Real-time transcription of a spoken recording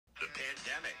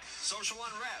social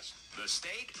unrest, the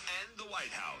state, and the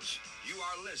White House. You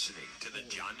are listening to the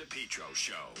John DePetro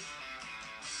Show.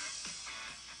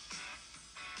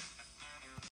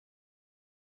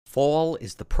 Fall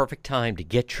is the perfect time to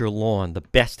get your lawn the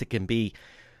best it can be.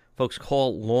 Folks,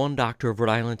 call Lawn Doctor of Rhode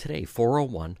Island today,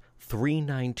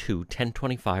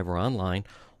 401-392-1025, or online,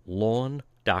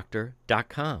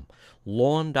 lawndoctor.com.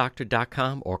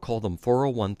 Lawndoctor.com, or call them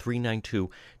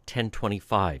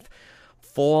 401-392-1025.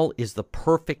 Fall is the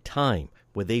perfect time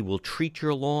where they will treat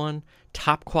your lawn.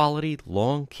 Top quality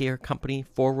lawn care company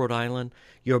for Rhode Island.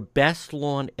 Your best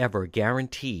lawn ever,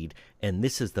 guaranteed, and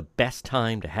this is the best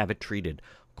time to have it treated.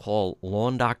 Call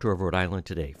Lawn Doctor of Rhode Island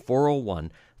today,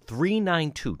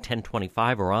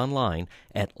 401-392-1025, or online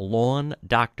at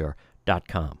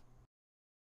lawndoctor.com.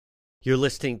 You're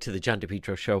listening to the John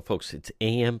DePetro Show, folks. It's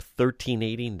AM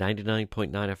 1380,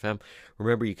 99.9 FM.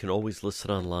 Remember, you can always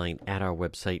listen online at our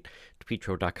website,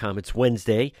 depetro.com. It's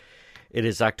Wednesday. It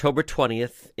is October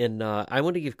 20th, and I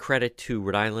want to give credit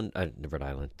to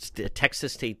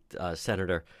Texas State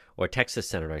Senator, or Texas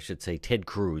Senator, I should say, Ted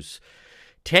Cruz.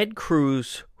 Ted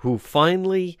Cruz, who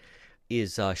finally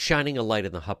is shining a light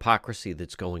on the hypocrisy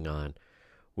that's going on,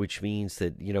 which means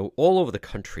that, all over the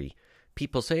country,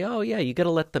 people say, oh, yeah, you got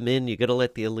to let them in, you got to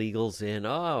let the illegals in,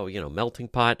 melting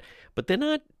pot, but they're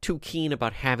not too keen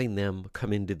about having them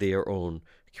come into their own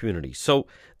community. So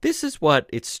this is what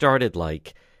it started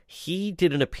like. He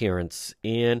did an appearance,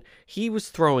 and he was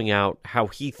throwing out how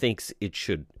he thinks it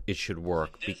should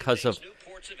work because of new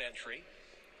ports of entry,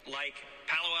 like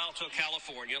Palo Alto,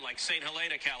 California, like St.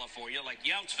 Helena, California, like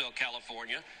Yountsville,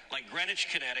 California, like Greenwich,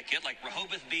 Connecticut, like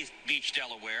Rehoboth Beach,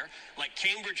 Delaware, like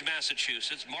Cambridge,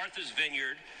 Massachusetts, Martha's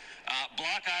Vineyard,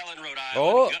 Block Island, Rhode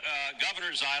Island,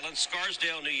 Governor's Island,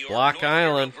 Scarsdale, New York, Block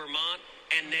Island, Vermont,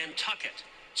 and Nantucket.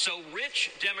 So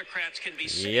rich Democrats can be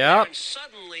sitting Yep. there and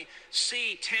suddenly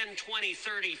see 10, 20,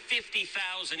 30,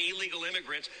 50,000 illegal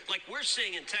immigrants like we're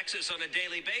seeing in Texas on a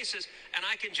daily basis, and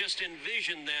I can just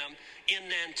envision them in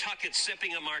Nantucket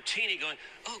sipping a martini going,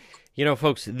 oh.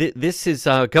 Folks, this is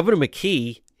Governor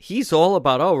McKee. He's all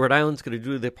about, Rhode Island's going to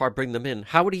do their part, bring them in.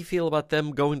 How would he feel about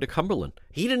them going to Cumberland?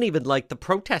 He didn't even like the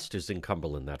protesters in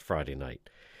Cumberland that Friday night.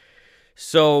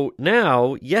 So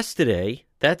now, yesterday,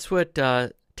 that's what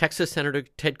Texas Senator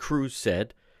Ted Cruz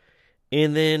said.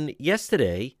 And then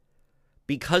yesterday,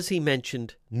 because he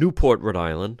mentioned Newport, Rhode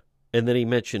Island, and then he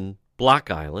mentioned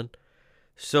Block Island,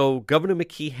 so Governor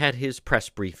McKee had his press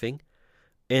briefing.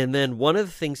 And then one of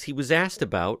the things he was asked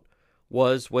about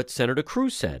was what Senator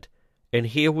Cruz said. And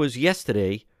here was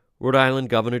yesterday Rhode Island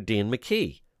Governor Dan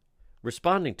McKee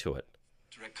responding to it.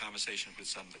 Direct conversation with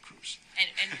Senator Cruz. And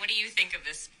what do you think of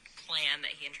this plan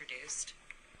that he introduced?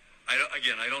 I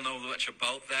don't know much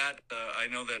about that. I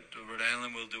know that Rhode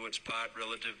Island will do its part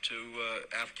relative to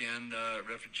Afghan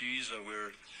refugees.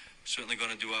 We're certainly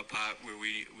going to do our part where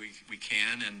we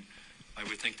can, and I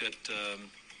would think that, other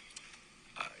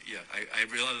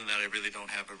than that, I really don't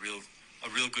have a real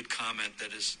good comment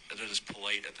that is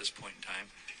polite at this point in time.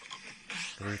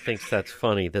 He thinks that's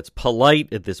funny. That's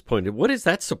polite at this point. What is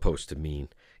that supposed to mean?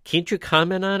 Can't you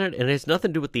comment on it? And it has nothing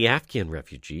to do with the Afghan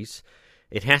refugees.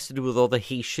 It has to do with all the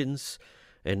Haitians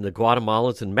and the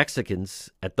Guatemalans and Mexicans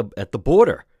at the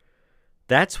border.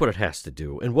 That's what it has to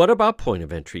do. And what about point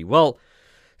of entry? Well,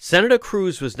 Senator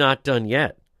Cruz was not done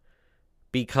yet,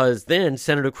 because then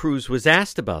Senator Cruz was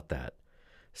asked about that.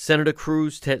 Senator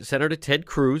Ted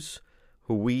Cruz,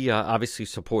 who we obviously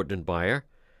support and admire,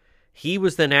 he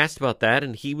was then asked about that,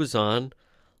 and he was on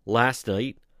last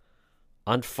night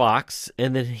on Fox.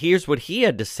 And then here's what he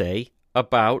had to say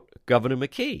about Governor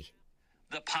McKee.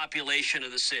 The population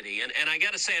of the city. And I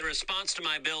got to say, in response to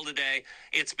my bill today,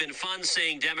 it's been fun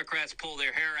seeing Democrats pull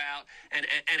their hair out and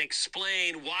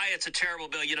explain why it's a terrible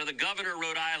bill. The governor of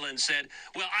Rhode Island said,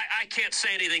 well, I can't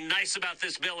say anything nice about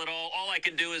this bill at all. All I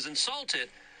can do is insult it.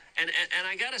 And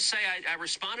I got to say, I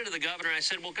responded to the governor. I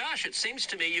said, well, gosh, it seems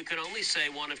to me you can only say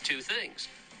one of two things.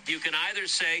 You can either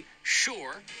say,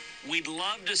 sure, we'd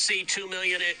love to see 2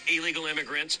 million illegal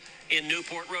immigrants in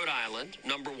Newport, Rhode Island,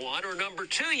 number one. Or number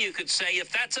two, you could say,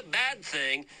 if that's a bad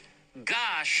thing,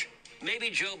 gosh, maybe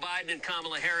Joe Biden and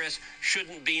Kamala Harris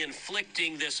shouldn't be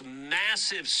inflicting this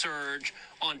massive surge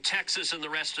on Texas and the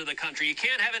rest of the country. You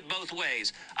can't have it both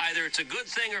ways. Either it's a good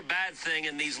thing or bad thing,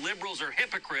 and these liberals are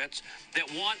hypocrites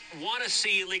that want to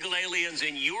see illegal aliens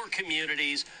in your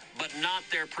communities, but not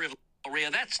their privilege.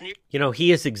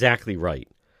 He is exactly right.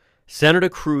 Senator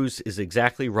Cruz is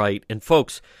exactly right. And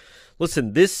folks,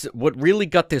 listen, what really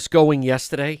got this going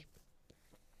yesterday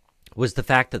was the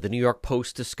fact that the New York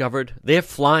Post discovered they're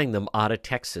flying them out of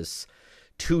Texas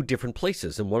two different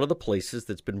places. And one of the places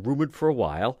that's been rumored for a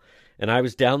while, and I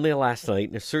was down there last night,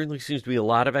 and there certainly seems to be a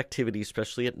lot of activity,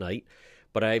 especially at night.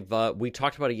 But we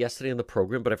talked about it yesterday on the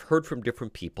program, but I've heard from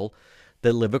different people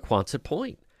that live at Quonset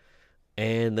Point,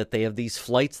 and that they have these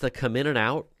flights that come in and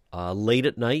out late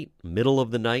at night, middle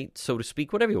of the night, so to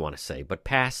speak, whatever you want to say, but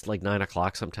past like 9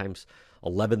 o'clock, sometimes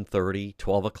 11:30,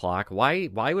 12 o'clock. Why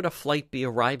would a flight be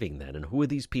arriving then? And who are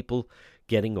these people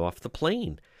getting off the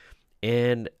plane?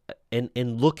 And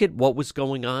look at what was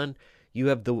going on. You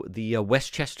have the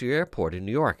Westchester Airport in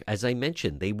New York. As I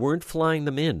mentioned, they weren't flying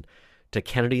them in to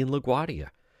Kennedy and LaGuardia.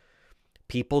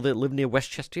 People that live near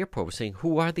Westchester Airport were saying,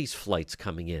 who are these flights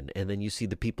coming in? And then you see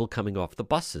the people coming off the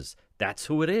buses. That's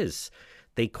who it is.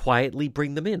 They quietly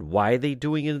bring them in. Why are they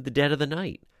doing it in the dead of the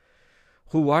night?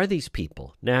 Who are these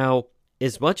people? Now,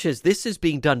 as much as this is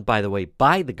being done, by the way,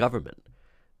 by the government,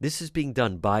 this is being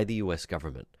done by the U.S.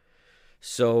 government.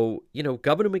 So,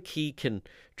 Governor McKee can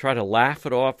try to laugh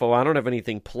it off. Oh, I don't have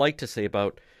anything polite to say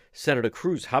about Senator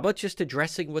Cruz. How about just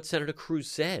addressing what Senator Cruz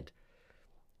said?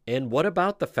 And what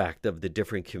about the fact of the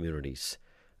different communities?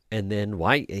 And then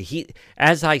why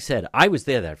as I said, I was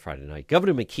there that Friday night.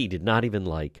 Governor McKee did not even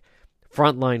like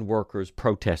frontline workers,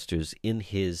 protesters in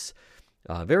his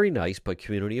very nice but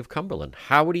community of Cumberland.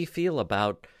 How would he feel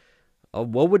about,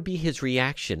 what would be his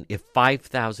reaction if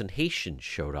 5,000 Haitians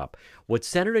showed up? What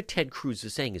Senator Ted Cruz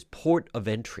is saying is port of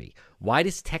entry. Why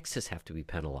does Texas have to be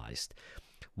penalized?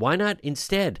 Why not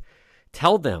instead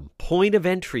tell them point of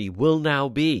entry will now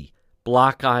be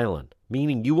Block Island,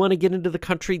 meaning you want to get into the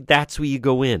country, that's where you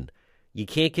go in. You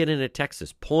can't get into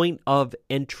Texas. Point of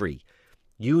entry.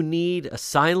 You need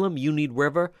asylum, you need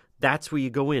wherever, that's where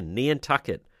you go in.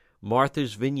 Nantucket,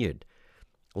 Martha's Vineyard.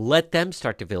 Let them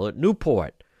start to fill it.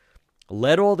 Newport.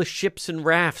 Let all the ships and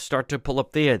rafts start to pull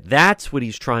up there. That's what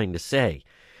he's trying to say.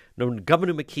 No,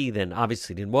 Governor McKee then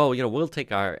obviously didn't, we'll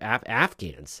take our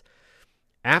Afghans.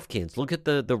 Look at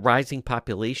the rising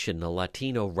population, the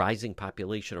Latino rising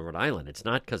population of Rhode Island. It's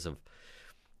not because of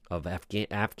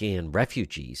Afghan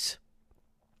refugees.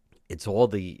 It's all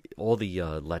the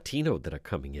Latino that are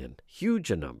coming in. Huge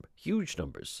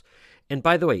numbers. And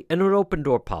by the way, and an open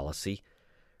door policy,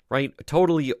 right? A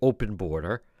totally open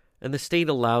border, and the state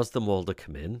allows them all to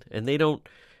come in, and they don't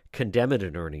condemn it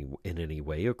in any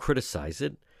way or criticize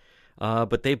it.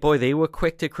 But they were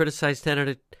quick to criticize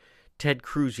Senator Ted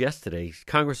Cruz yesterday.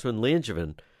 Congressman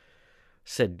Langevin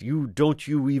said, don't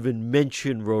you even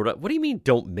mention Rhode Island. What do you mean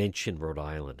don't mention Rhode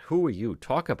Island? Who are you?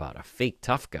 Talk about a fake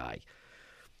tough guy.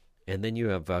 And then you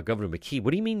have Governor McKee.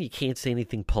 What do you mean you can't say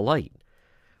anything polite?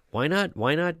 Why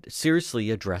not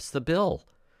seriously address the bill?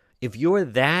 If you're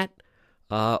that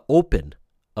open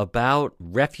about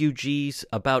refugees,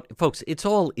 folks, it's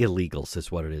all illegals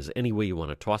is what it is, any way you want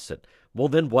to toss it. Well,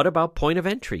 then what about point of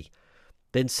entry?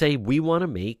 Then say we want to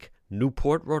make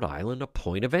Newport, Rhode Island, a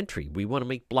point of entry. We want to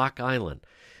make Block Island,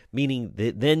 meaning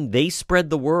then they spread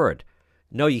the word.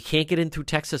 No, you can't get in through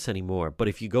Texas anymore, but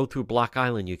if you go through Block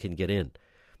Island, you can get in.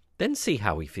 Then see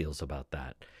how he feels about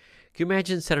that. Can you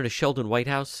imagine Senator Sheldon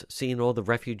Whitehouse seeing all the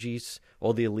refugees,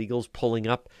 all the illegals pulling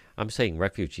up? I'm saying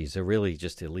refugees. They're really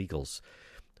just illegals.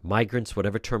 Migrants,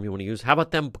 whatever term you want to use. How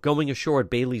about them going ashore at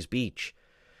Bailey's Beach?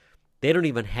 They don't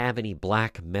even have any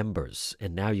black members.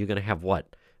 And now you're going to have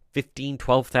what? 15,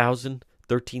 12,000,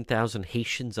 13,000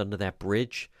 Haitians under that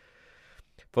bridge?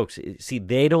 Folks, see,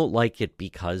 they don't like it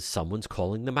because someone's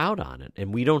calling them out on it.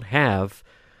 And we don't have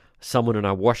someone in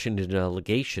our Washington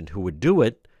delegation who would do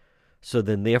it. So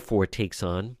then, therefore, it takes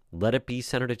on, let it be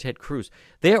Senator Ted Cruz.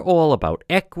 They're all about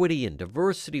equity and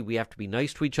diversity. We have to be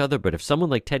nice to each other. But if someone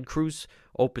like Ted Cruz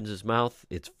opens his mouth,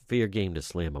 it's fair game to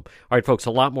slam him. All right, folks,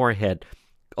 a lot more ahead.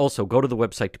 Also, go to the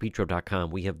website,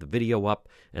 DePetro.com. We have the video up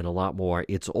and a lot more.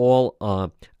 It's all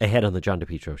ahead on the John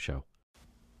DePetro Show.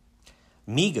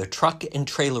 MEGA Truck and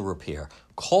Trailer Repair.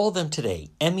 Call them today,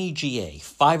 MEGA,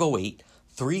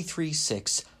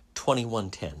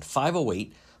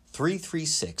 508-336-2110.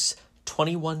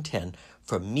 508-336-2110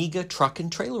 for MEGA Truck and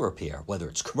Trailer Repair. Whether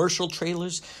it's commercial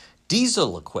trailers,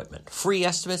 diesel equipment, free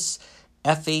estimates,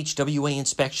 FHWA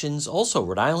inspections, also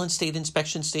Rhode Island State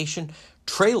Inspection Station,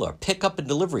 trailer, pickup and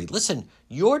delivery. Listen,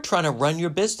 you're trying to run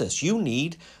your business. You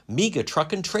need MEGA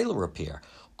Truck and Trailer Repair.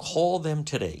 Call them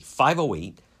today,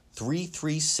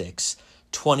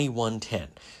 508-336-2110.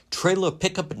 Trailer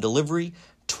pickup and delivery,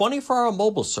 24-hour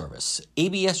mobile service,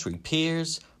 ABS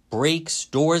repairs, brakes,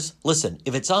 doors. Listen,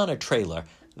 if it's on a trailer,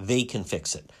 they can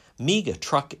fix it. MEGA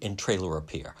Truck and Trailer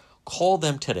Repair. Call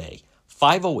them today,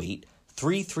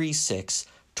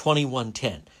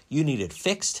 508-336-2110. You need it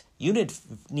fixed. You need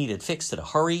it fixed in a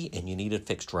hurry, and you need it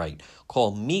fixed right.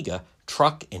 Call MEGA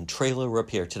Truck and Trailer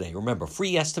Repair today. Remember,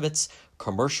 free estimates,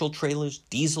 commercial trailers,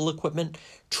 diesel equipment,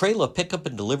 trailer pickup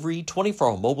and delivery,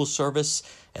 24-hour mobile service,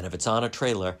 and if it's on a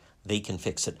trailer, they can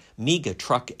fix it. Mega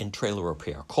Truck and Trailer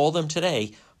Repair. Call them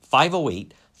today,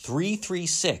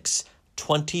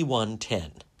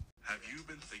 508-336-2110. Have you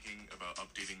been thinking about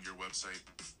updating your website?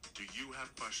 Do you have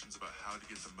questions about how to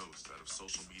get the most out of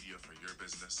social media for your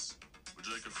business? Would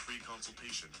you like a free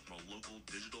consultation from a local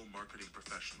digital marketing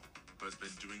professional who has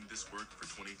been doing this work for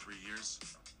 23 years?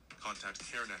 Contact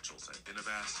Karen Etchels at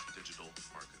Innovast Digital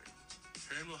Marketing.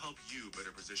 Karen will help you better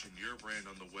position your brand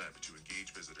on the web to engage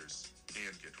visitors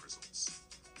and get results.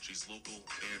 She's local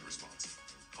and responsive.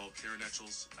 Call Karen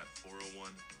Etchels at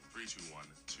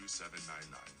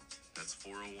 401-321-2799. That's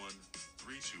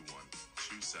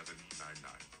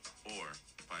 401-321-2799. Or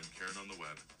find Karen on the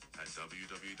web at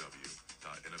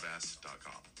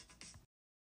www.innovast.com.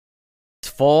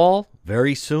 Fall,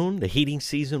 very soon, the heating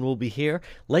season will be here.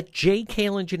 Let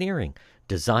JKL Engineering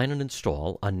design and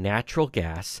install a natural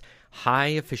gas,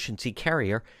 high-efficiency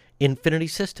carrier Infinity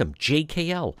system.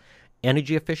 JKL,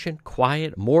 energy efficient,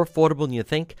 quiet, more affordable than you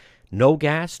think. No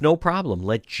gas, no problem.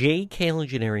 Let JKL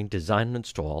Engineering design and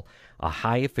install a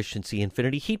high-efficiency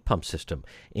Infinity heat pump system,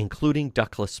 including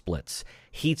ductless splits.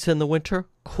 Heats in the winter,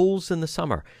 cools in the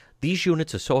summer. These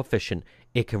units are so efficient,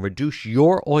 it can reduce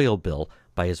your oil bill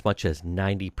by as much as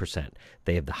 90%.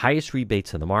 They have the highest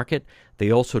rebates in the market.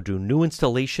 They also do new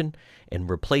installation and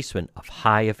replacement of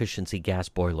high-efficiency gas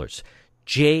boilers.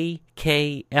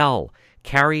 JKL,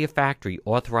 Carrier Factory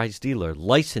authorized dealer,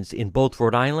 licensed in both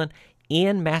Rhode Island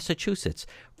and Massachusetts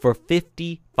for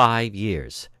 55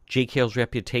 years. JKL's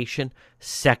reputation,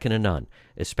 second to none,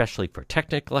 especially for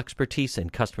technical expertise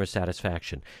and customer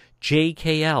satisfaction.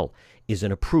 JKL is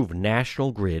an approved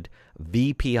National Grid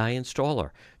VPI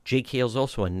installer. JKL is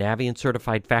also a Navient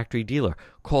certified factory dealer.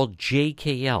 Call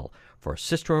JKL for a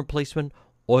system replacement,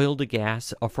 oil to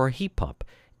gas, or for a heat pump.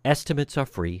 Estimates are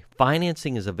free.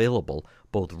 Financing is available,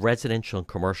 both residential and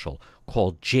commercial.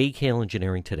 Call JKL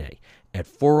Engineering today at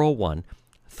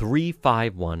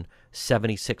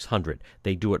 401-351-7600.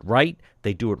 They do it right.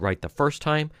 They do it right the first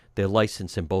time. They're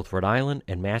licensed in both Rhode Island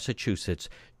and Massachusetts.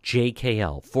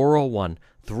 JKL,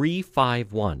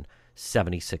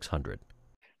 401-351-7600.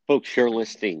 Folks, you're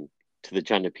listening to the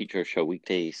John DePietro Show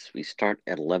weekdays. We start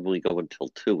at 11. We go until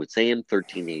 2. It's AM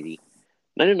 1380,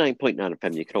 99.9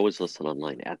 FM. You can always listen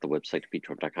online at the website,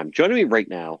 depetro.com. Joining me right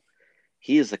now,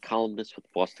 he is a columnist with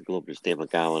Boston Globe. There's Dan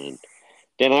McGowan. And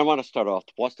Dan, I want to start off.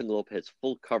 The Boston Globe has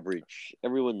full coverage.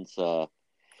 Everyone's, I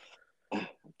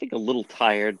think, a little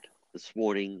tired this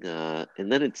morning. And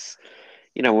then it's,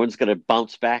 everyone's going to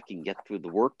bounce back and get through the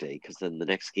workday because then the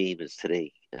next game is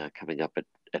today, coming up at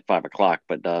 5 o'clock.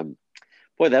 But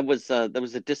boy, that was a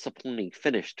disappointing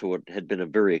finish to what had been a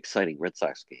very exciting Red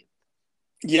Sox game.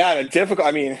 Yeah, difficult.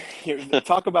 I mean,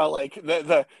 talk about like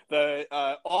the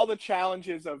all the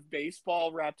challenges of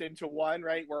baseball wrapped into one,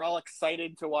 right? We're all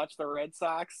excited to watch the Red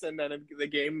Sox, and then the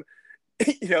game,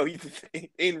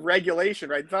 in regulation,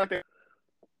 right? It's not that,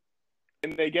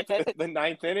 and they get to the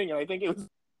ninth inning, and I think it was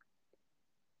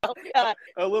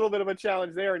a little bit of a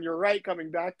challenge there. And you're right, coming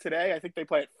back today, I think they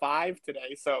play at 5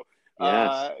 today, so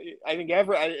yes. I think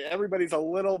everybody's a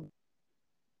little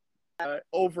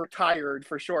overtired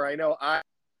for sure. I know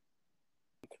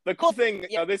the cool thing,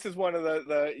 this is one of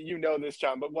the this,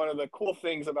 John, but one of the cool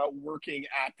things about working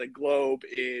at the Globe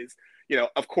is,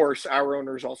 of course, our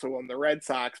owners also own the Red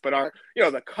Sox, but our,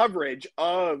 the coverage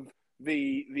of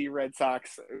the Red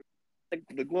Sox,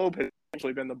 the Globe has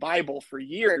essentially been the Bible for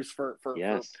years for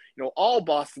yes. all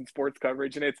Boston sports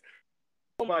coverage. And it's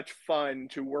so much fun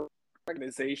to work with an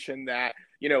organization that,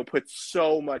 puts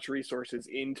so much resources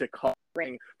into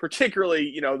covering,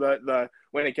 particularly, the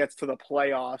when it gets to the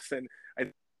playoffs. And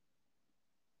I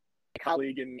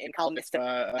colleague and columnist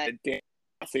Dan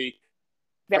Rossi,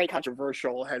 very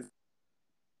controversial, has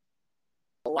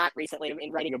a lot recently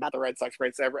in writing about the Red Sox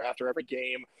greats after every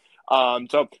game.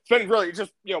 So it's been really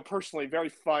just, personally very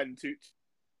fun to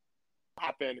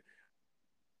happen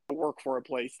to work for a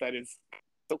place that is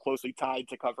so closely tied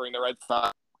to covering the Red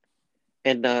Sox.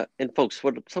 And folks,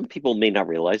 what some people may not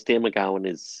realize, Dan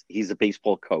McGowan he's a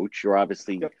baseball coach. You're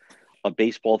obviously a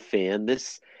baseball fan.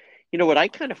 This, what I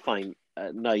kind of find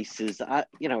nice is,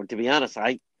 to be honest,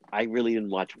 I really didn't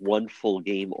watch one full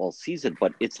game all season,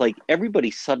 but it's like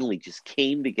everybody suddenly just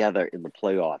came together in the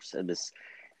playoffs and this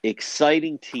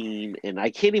exciting team. And I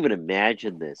can't even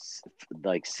imagine this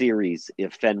series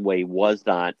if Fenway was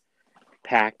not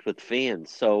packed with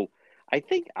fans. So I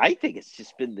think it's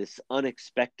just been this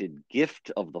unexpected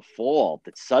gift of the fall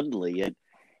that suddenly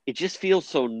it just feels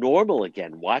so normal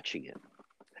again watching it.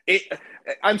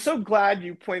 I'm so glad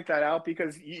you point that out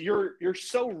because you're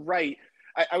so right.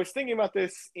 I was thinking about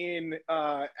this in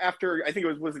after I think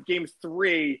it was game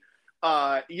 3,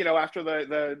 after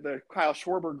the Kyle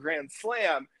Schwarber grand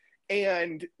slam,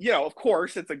 and of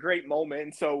course it's a great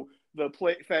moment. So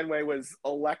Fenway was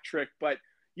electric, but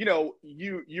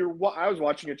I was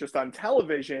watching it just on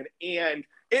television, and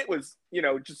it was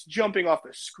just jumping off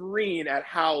the screen at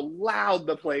how loud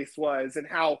the place was and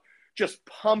how just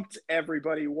pumped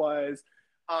everybody was.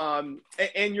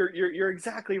 And you're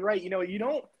exactly right. You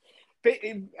don't.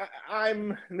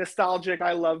 I'm nostalgic.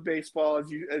 I love baseball,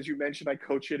 as you mentioned. I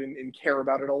coach it and care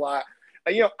about it a lot.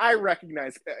 I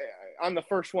recognize. I'm the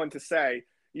first one to say,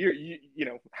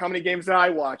 how many games did I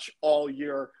watch all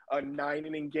year? A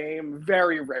 9-inning game?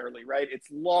 Very rarely, right? It's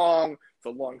long. It's a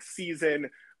long season.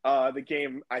 The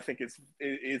game, I think,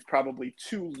 is probably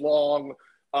too long.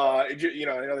 I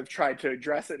know they've tried to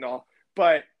address it and all,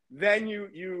 but then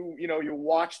you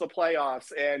watch the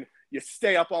playoffs and you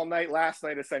stay up all night last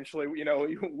night, essentially,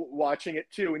 watching it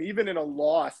too. And even in a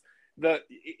loss,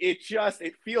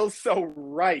 it feels so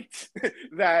right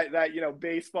that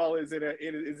baseball is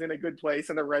in a good place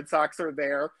and the Red Sox are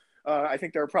there. I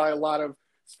think there are probably a lot of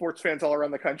sports fans all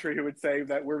around the country who would say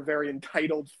that we're very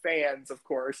entitled fans, of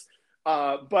course.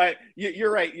 But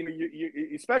you're right.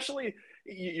 You especially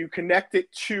you connect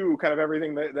it to kind of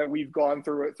everything that we've gone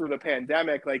through the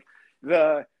pandemic. Like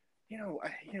it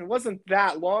wasn't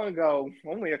that long ago,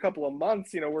 only a couple of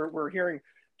months. We're hearing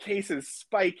cases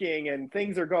spiking and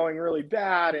things are going really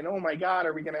bad. And oh my God,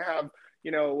 are we going to have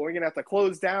we're going to have to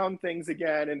close down things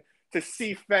again? And to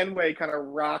see Fenway kind of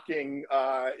rocking,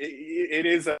 it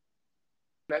is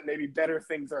that maybe better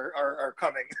things are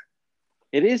coming.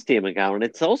 It is, Dan McGowan.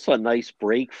 It's also a nice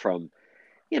break from,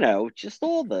 just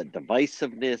all the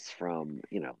divisiveness from,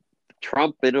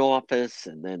 Trump in office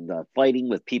and then the fighting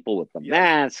with people with the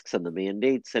masks and the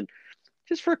mandates. And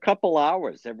just for a couple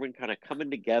hours, everyone kind of coming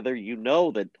together,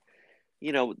 that,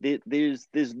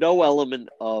 there's no element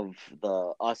of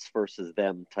the us versus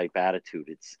them type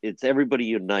attitude. It's everybody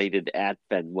united at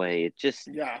Fenway. It just,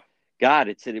 God,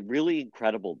 it's really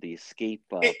incredible, the escape,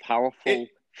 powerful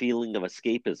feeling of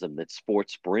escapism that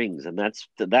sports brings, and that's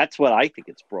what I think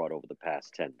it's brought over the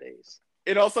past 10 days.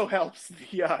 It also helps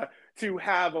to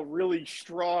have a really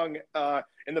strong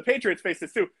and the Patriots face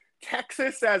this too.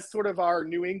 Texas as sort of our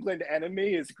New England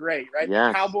enemy is great, right?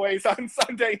 Yes. The Cowboys on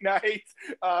Sunday night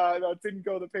didn't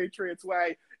go the Patriots'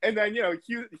 way, and then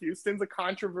Houston's a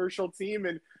controversial team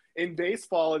in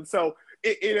baseball, and so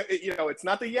it's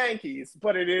not the Yankees,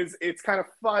 but it's kind of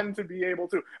fun to be able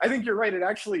to. I think you're right. It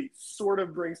actually sort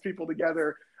of brings people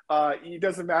together. It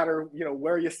doesn't matter,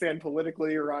 where you stand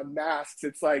politically or on masks.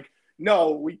 It's like,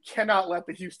 no, we cannot let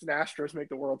the Houston Astros make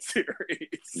the World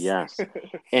Series. Yes.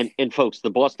 And folks, the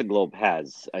Boston Globe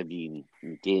has,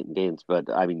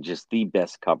 just the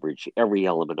best coverage, every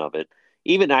element of it.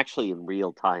 Even actually in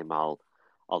real time, I'll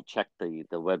check the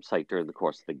website during the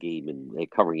course of the game, and they're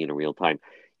covering it in real time.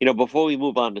 Before we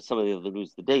move on to some of the other news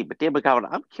of the day, but Dan McGowan,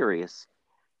 I'm curious,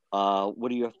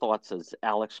 what are your thoughts as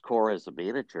Alex Cora as a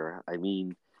manager? I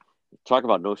mean, talk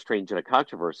about no stranger to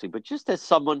controversy, but just as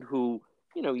someone who,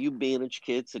 you manage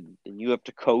kids and you have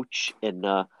to coach, and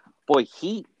boy,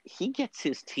 he gets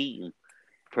his team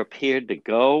prepared to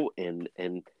go and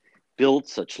build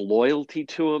such loyalty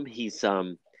to him. He's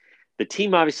the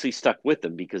team obviously stuck with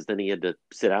him because then he had to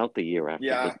sit out the year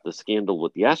after the scandal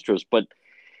with the Astros, but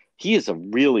he is a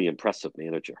really impressive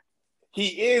manager. He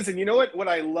is, and you know what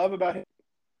I love about him?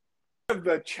 One of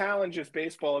the challenges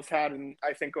baseball has had, and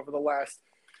I think over the last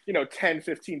 10,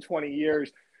 15, 20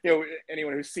 years,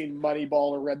 anyone who's seen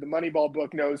Moneyball or read the Moneyball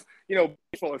book knows,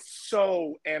 baseball is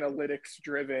so analytics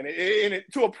driven, and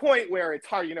to a point where it's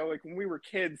hard. Like when we were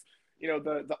kids,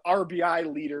 the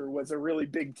RBI leader was a really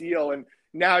big deal, and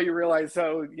now you realize,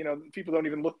 people don't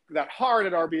even look that hard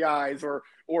at RBIs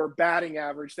or batting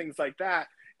average, things like that,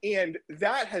 and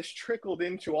that has trickled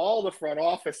into all the front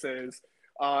offices.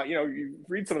 You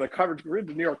read some of the coverage, read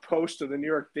the New York Post or the New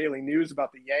York Daily News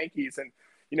about the Yankees, and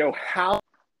how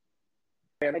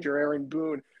manager Aaron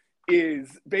Boone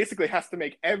basically has to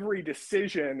make every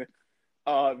decision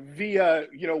via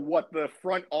what the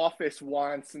front office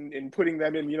wants and putting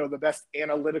them in the best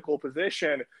analytical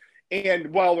position.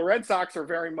 And while the Red Sox are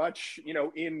very much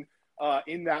in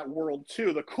that world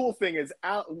too, the cool thing is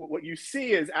what you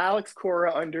see is Alex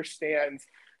Cora understands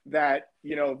that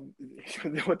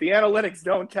what the analytics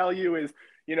don't tell you is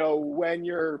when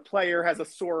your player has a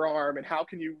sore arm and how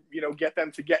can you get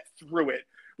them to get through it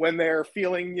when they're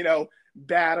feeling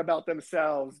bad about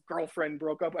themselves, girlfriend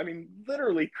broke up, I mean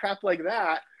literally crap like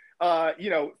that.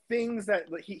 Things that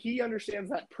he understands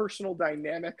that personal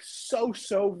dynamic so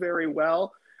very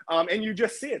well, and you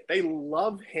just see it. They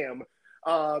love him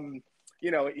He's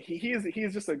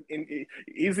just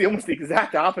he's almost the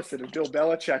exact opposite of Bill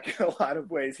Belichick in a lot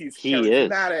of ways. He's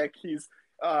charismatic. He's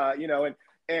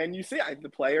and you see the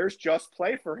players just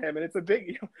play for him, and it's a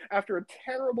big after a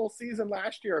terrible season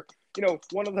last year.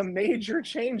 One of the major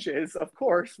changes, of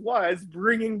course, was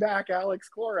bringing back Alex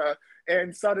Cora,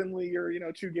 and suddenly you're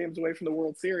 2 games away from the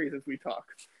World Series as we talk.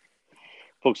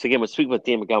 Folks, again, we're speaking with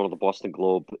Dan McGowan of the Boston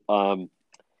Globe.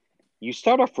 You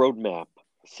start off roadmap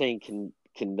saying, can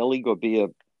Nellie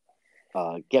Gorbea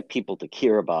get people to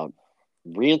care about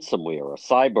ransomware or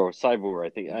cyberware?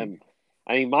 I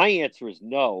think my answer is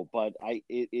no, but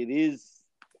it is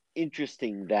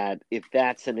interesting that if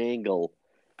that's an angle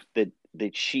that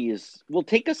she is. Well,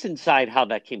 take us inside how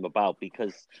that came about,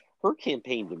 because her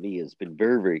campaign to me has been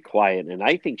very, very quiet, and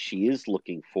I think she is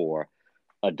looking for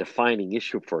a defining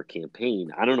issue for a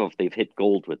campaign. I don't know if they've hit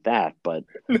gold with that, but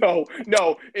no.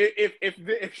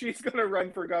 If she's going to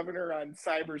run for governor on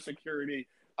cybersecurity,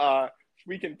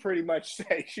 we can pretty much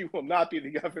say she will not be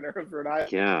the governor of Rhode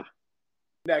Island. Yeah.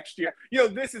 Next year.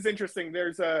 This is interesting.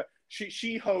 There's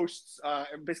she hosts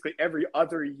basically every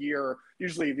other year,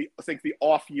 usually I think the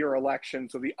off year election,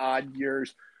 so the odd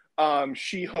years.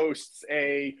 She hosts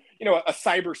a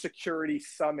cybersecurity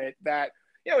summit that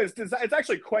it's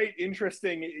actually quite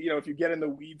interesting. If you get in the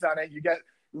weeds on it, you get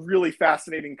really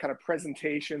fascinating kind of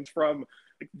presentations from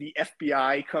the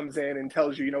FBI comes in and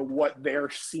tells you what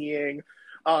they're seeing.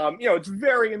 It's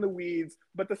very in the weeds,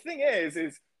 but the thing is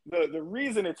the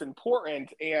reason it's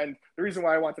important, and the reason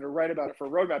why I wanted to write about it for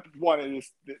Roadmap, one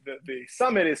is the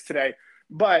summit is today,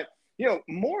 but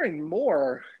more and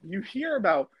more you hear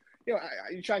about,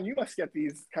 John, you must get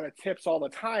these kind of tips all the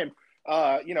time.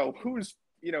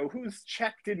 Whose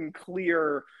check didn't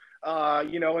clear,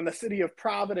 in the city of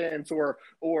Providence, or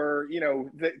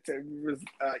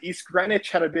East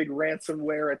Greenwich had a big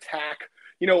ransomware attack.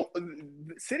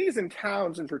 Cities and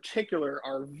towns in particular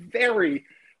are very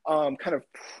kind of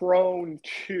prone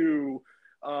to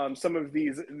some of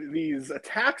these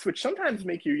attacks, which sometimes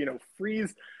make you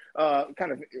freeze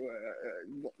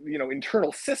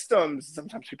internal systems.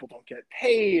 Sometimes people don't get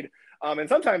paid, and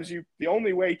sometimes the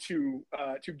only way to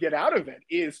get out of it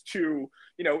is to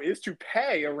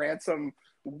pay a ransom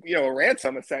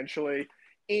essentially.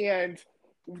 And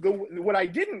what I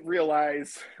didn't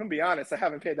realize, I'll be honest, I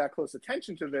haven't paid that close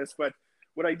attention to this, but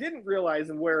what I didn't realize,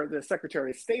 and where the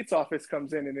Secretary of State's office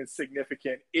comes in and is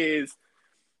significant, is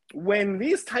when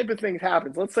these type of things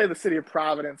happen. Let's say the city of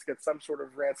Providence gets some sort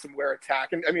of ransomware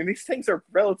attack. And I mean, these things are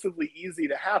relatively easy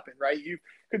to happen, right? You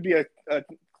could be a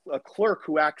clerk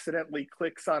who accidentally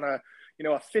clicks on a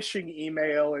phishing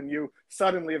email, and you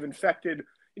suddenly have infected,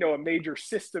 a major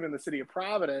system in the city of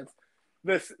Providence.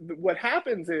 What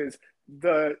happens is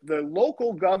the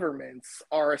local governments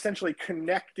are essentially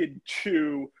connected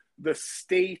to the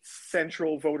state's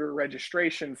central voter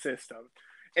registration system.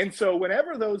 And so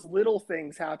whenever those little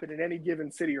things happen in any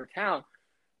given city or town,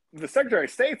 the Secretary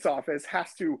of State's office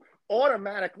has to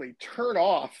automatically turn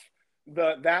off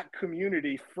that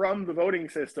community from the voting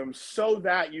system, so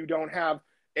that you don't have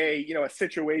a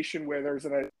situation where there's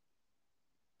on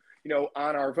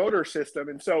our voter system.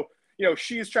 And so,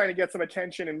 she's trying to get some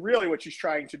attention, and really what she's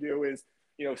trying to do is,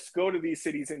 go to these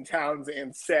cities and towns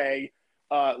and say,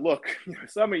 look,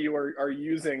 some of you are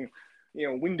using,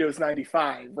 Windows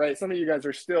 95, right? Some of you guys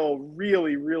are still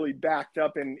really, really backed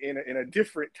up in a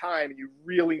different time. You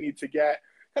really need to get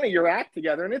kind of your act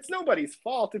together. And it's nobody's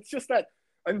fault. It's just that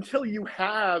until you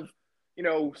have,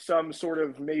 some sort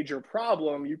of major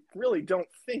problem, you really don't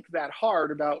think that hard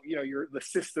about, the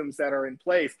systems that are in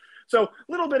place. So a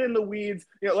little bit in the weeds,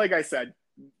 like I said,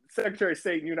 Secretary of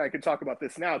State, and you and I could talk about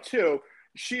this now too.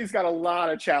 She's got a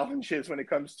lot of challenges when it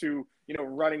comes to,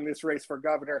 running this race for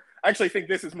governor. I actually think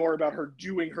this is more about her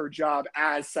doing her job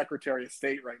as Secretary of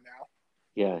State right now.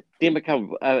 Yeah. Dan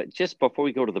McCown, just before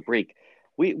we go to the break,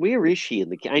 where is she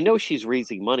I know she's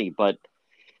raising money, but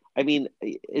I mean,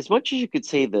 as much as you could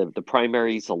say the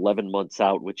primary's 11 months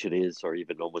out, which it is, or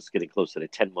even almost getting closer to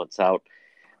 10 months out,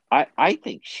 I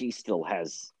think she still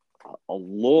has a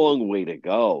long way to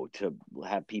go to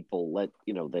have people let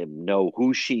them know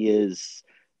who she is,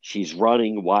 she's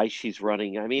running, why she's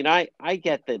running. I mean, I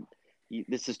get that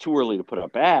this is too early to put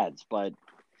up ads, but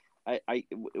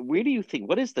where do you think,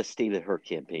 what is the state of her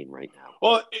campaign right now?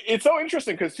 Well, it's so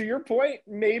interesting because, to your point,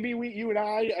 maybe you and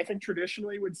I think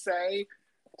traditionally would say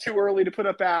too early to put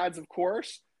up ads, of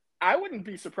course. I wouldn't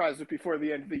be surprised if before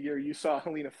the end of the year you saw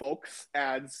Helena Foulkes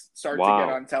ads start to get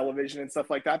on television and stuff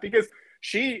like that, because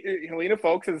Helena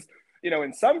Foulkes has,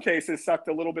 in some cases sucked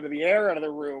a little bit of the air out of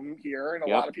the room here, and a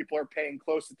lot of people are paying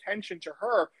close attention to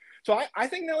her. So I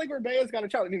think Nelly Gorbea's got a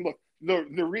challenge. I mean, look,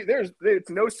 it's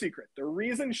no secret. The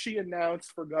reason she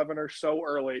announced for governor so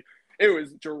early, it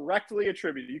was directly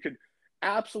attributed. You could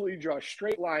absolutely draw a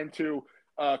straight line to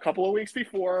a couple of weeks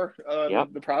before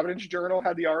the Providence Journal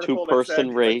had the article that said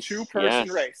it's a two-person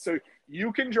race. So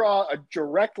you can draw a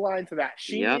direct line to that.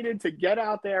 She needed to get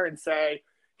out there and say,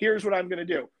 here's what I'm going to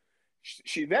do.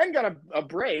 She then got a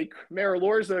break. Mara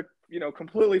Lorza,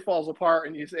 completely falls apart,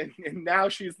 and now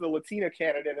she's the Latina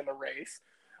candidate in the race.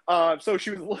 So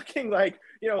she was looking like,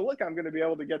 look, I'm going to be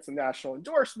able to get some national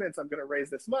endorsements. I'm going to raise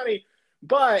this money.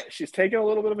 But she's taken a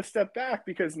little bit of a step back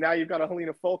because now you've got a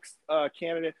Helena Foulkes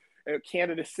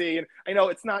candidacy. And I know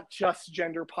it's not just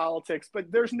gender politics,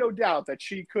 but there's no doubt that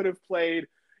she could have played,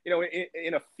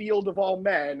 in a field of all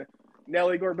men.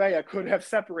 Nelly Gorbea could have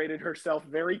separated herself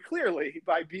very clearly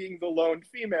by being the lone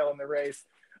female in the race.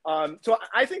 So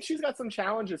I think she's got some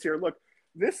challenges here. Look,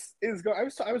 I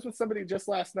was with somebody just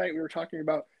last night. We were talking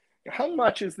about how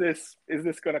much is this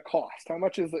going to cost? How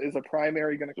much is a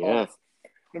primary going to cost?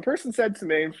 And a person said to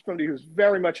me, somebody who's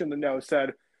very much in the know,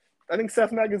 said, I think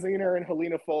Seth Magaziner and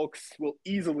Helena Foulkes will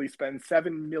easily spend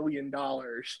 $7 million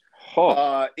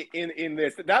in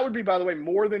this. That would be, by the way,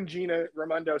 more than Gina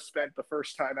Raimondo spent the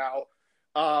first time out.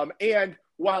 And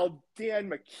while Dan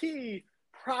McKee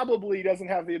probably doesn't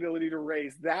have the ability to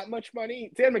raise that much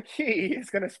money, Dan McKee is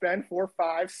going to spend $4, $5,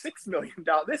 $6 million.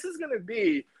 This is going to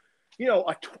be,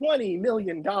 a $20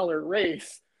 million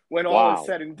race when all is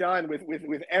said and done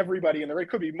with everybody in the race.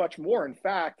 Could be much more, in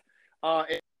fact.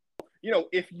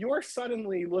 If you're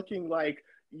suddenly looking like,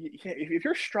 if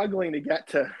you're struggling to get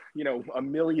to, $1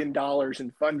 million in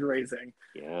fundraising,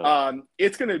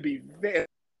 it's going to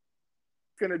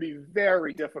be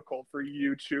very difficult for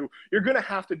you you're going to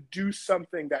have to do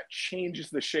something that changes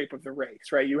the shape of the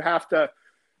race, right? You have to,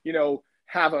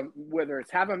 have a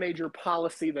major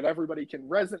policy that everybody can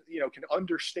can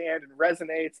understand and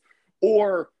resonates,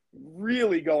 or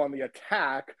really go on the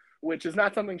attack, which is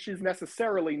not something she's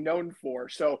necessarily known for.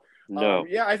 So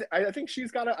I think she's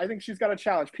got a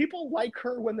challenge. People like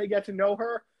her when they get to know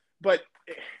her, but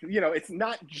it's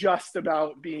not just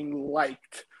about being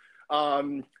liked.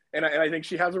 And I think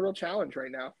she has a real challenge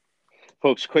right now.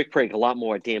 Folks, quick break. A lot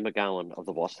more. Dan McGowan of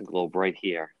the Boston Globe right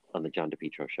here on the John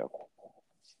DePetro Show.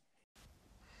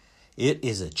 It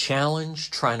is a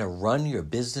challenge trying to run your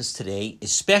business today,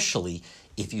 especially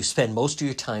if you spend most of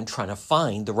your time trying to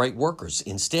find the right workers.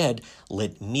 Instead,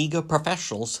 let MEGA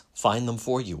professionals find them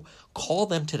for you. Call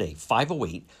them today,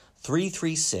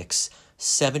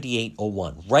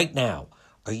 508-336-7801. Right now,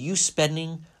 are you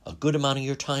spending a good amount of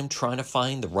your time trying to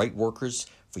find the right workers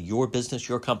for your business,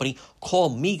 your company? Call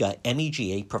MEGA,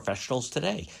 MEGA professionals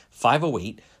today,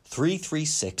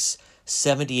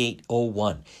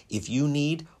 508-336-7801. If you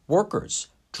need workers,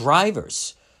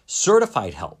 drivers,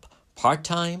 certified help,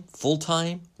 part-time,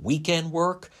 full-time, weekend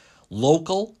work,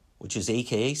 local, which is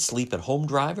AKA sleep-at-home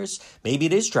drivers, maybe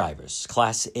it is drivers,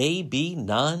 Class A, B,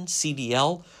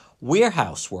 non-CDL,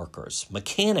 warehouse workers,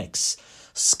 mechanics,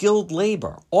 skilled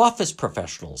labor, office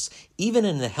professionals, even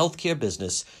in the healthcare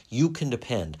business, you can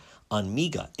depend on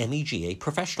MEGA, MEGA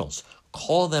professionals.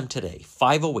 Call them today,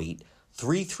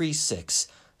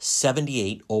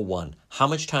 508-336-7801. How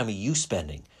much time are you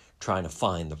spending trying to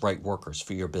find the right workers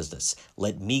for your business?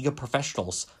 Let MEGA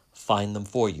professionals find them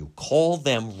for you. Call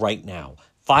them right now,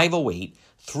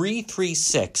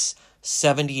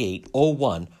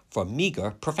 508-336-7801 for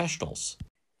MEGA professionals.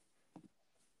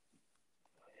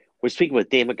 We're speaking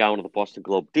with Dan McGowan of the Boston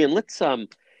Globe. Dan, let's go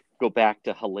back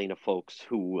to Helena Foulkes,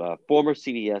 who former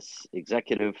CBS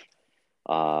executive,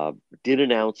 did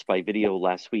announce by video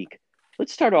last week.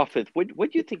 Let's start off with, what do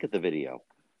you think of the video?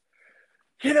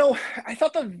 I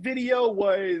thought the video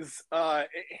was,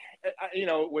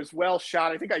 it was well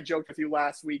shot. I think I joked with you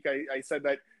last week. I said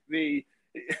that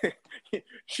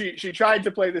she tried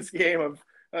to play this game of,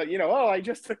 I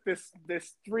just took this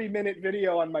 3-minute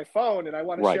video on my phone and I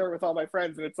want to share it with all my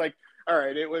friends. And it's like, all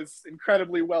right, it was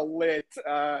incredibly well lit.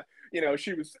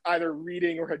 She was either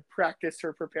reading or had practiced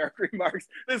her prepared remarks.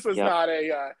 This was not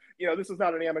this was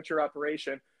not an amateur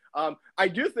operation. I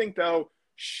do think, though,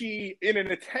 she, in an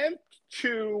attempt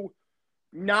to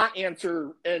not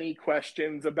answer any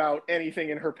questions about anything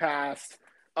in her past,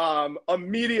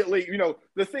 immediately,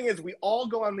 the thing is, we all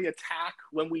go on the attack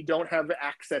when we don't have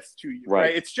access to you,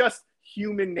 right? It's just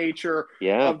human nature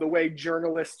of the way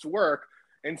journalists work.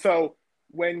 And so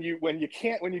when you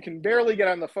can barely get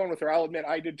on the phone with her, I'll admit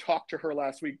I did talk to her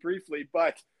last week briefly,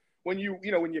 but when you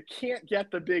can't get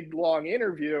the big long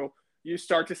interview, you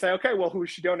start to say, okay, well, who is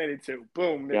she donated to?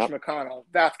 Boom, Mitch McConnell.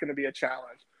 That's going to be a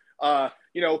challenge.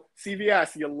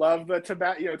 CVS, you love the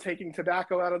tobacco, taking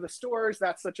tobacco out of the stores.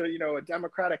 That's such a, a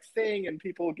democratic thing, and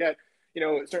people get,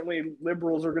 certainly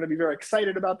liberals are going to be very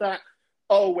excited about that.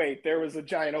 Oh, wait, there was a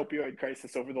giant opioid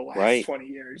crisis over the last 20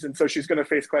 years. And so she's going to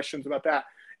face questions about that.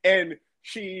 And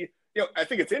she, I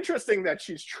think it's interesting that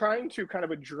she's trying to kind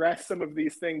of address some of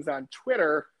these things on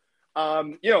Twitter.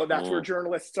 That's where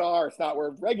journalists are. It's not where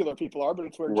regular people are, but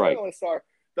it's where journalists are.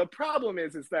 The problem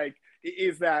is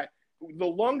that the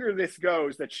longer this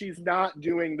goes, that she's not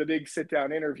doing the big sit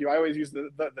down interview. I always use the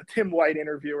Tim White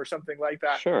interview or something like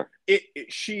that. Sure.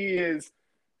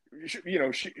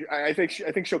 I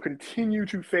think she'll continue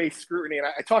to face scrutiny. And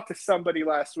I talked to somebody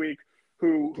last week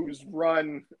who's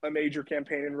run a major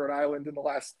campaign in Rhode Island in the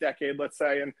last decade, let's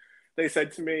say, and they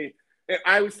said to me, and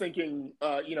I was thinking,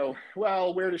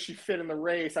 well, where does she fit in the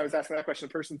race? I was asking that question.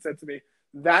 The person said to me,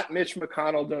 that Mitch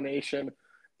McConnell donation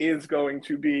is going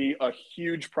to be a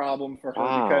huge problem for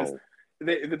her because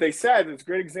they said, it's a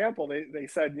great example. They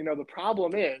said, the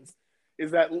problem is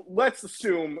that, let's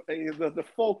assume the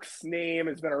folks' name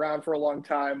has been around for a long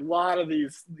time. A lot of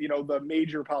these, the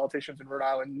major politicians in Rhode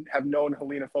Island have known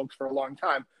Helena Foulkes for a long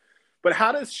time. But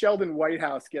how does Sheldon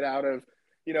Whitehouse get out of,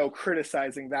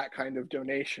 criticizing that kind of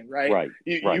donation, right?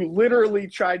 You literally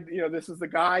tried, this is the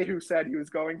guy who said he was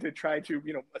going to try to,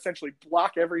 essentially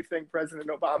block everything President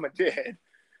Obama did.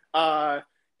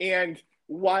 And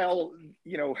while,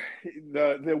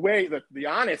 the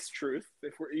honest truth,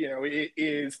 if we're,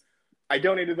 is, I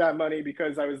donated that money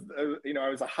because I was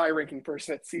a high-ranking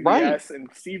person at CVS, and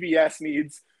CVS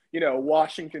needs,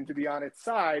 Washington to be on its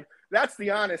side. That's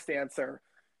the honest answer.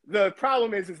 The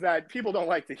problem is that people don't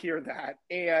like to hear that,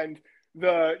 and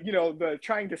the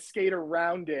trying to skate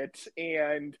around it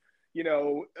and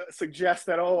suggest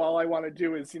that, all I want to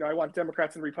do is, I want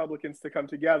Democrats and Republicans to come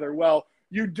together. Well,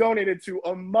 you donated to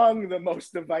among the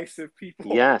most divisive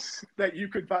people that you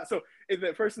could buy. So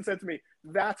the person said to me,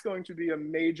 that's going to be a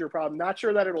major problem. Not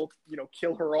sure that it'll,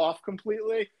 kill her off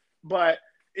completely, but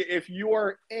if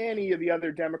you're any of the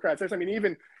other Democrats, I mean,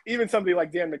 even somebody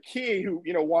like Dan McKee, who,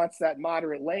 wants that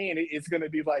moderate lane, is going to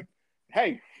be like,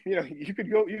 hey, you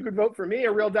could vote for me,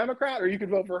 a real Democrat, or you could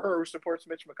vote for her who supports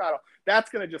Mitch McConnell. That's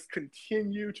going to just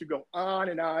continue to go on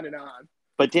and on and on.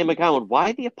 But Dan McGowan,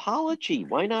 why the apology?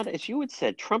 Why not, as you had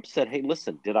said, Trump said, hey,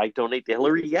 listen, did I donate to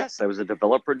Hillary? Yes, I was a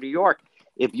developer in New York.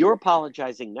 If you're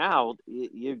apologizing now,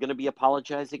 you're going to be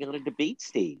apologizing on a debate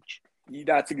stage.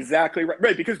 That's exactly right.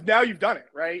 Right, because now you've done it,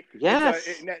 right? Yes.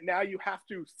 Now you have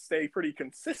to stay pretty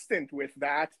consistent with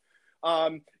that.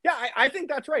 I think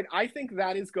that's right. I think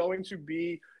that is going to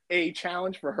be a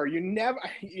challenge for her. You never,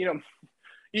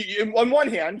 on one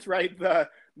hand, right,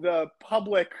 the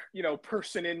public,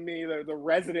 person in me, the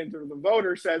resident or the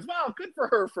voter says, well, good for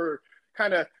her for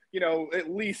kind of, at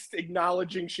least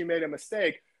acknowledging she made a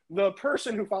mistake. The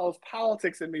person who follows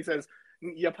politics in me says,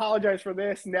 you apologize for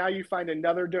this. Now you find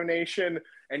another donation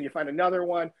and you find another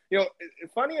one.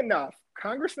 Funny enough,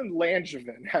 Congressman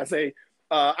Langevin has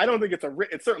I don't think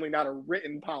it's certainly not a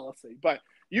written policy, but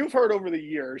you've heard over the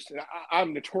years, and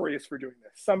I'm notorious for doing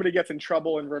this. Somebody gets in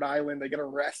trouble in Rhode Island, they get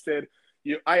arrested.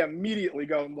 I immediately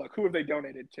go and look, who have they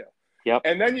donated to? Yep.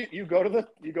 And then you go to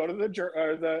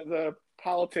the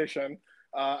politician.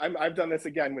 I've done this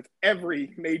again with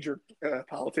every major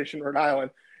politician in Rhode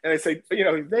Island. And I say,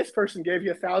 this person gave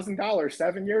you $1,000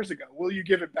 7 years ago. Will you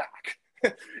give it back?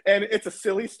 And it's a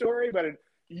silly story, but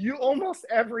you almost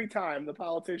every time the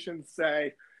politicians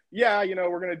say, yeah,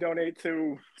 we're going to donate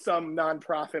to some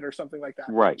nonprofit or something like that.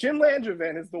 Right. Jim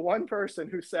Langevin is the one person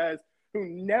who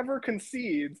never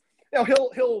concedes. Now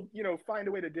he'll find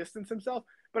a way to distance himself,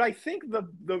 but I think the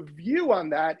view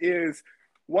on that is,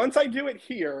 once I do it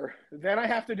here, then I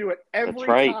have to do it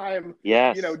every time.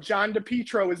 Yes. John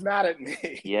DePietro is mad at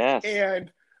me. Yes.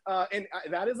 And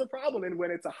that is a problem. And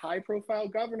when it's a high-profile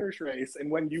governor's race,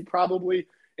 and when you probably,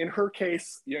 in her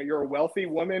case, you're a wealthy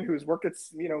woman who's worked at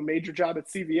major job at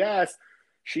CVS,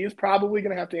 she is probably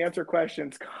going to have to answer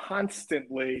questions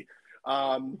constantly.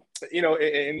 And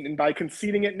by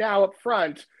conceding it now up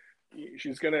front,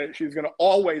 she's gonna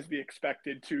always be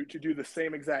expected to do the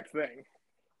same exact thing.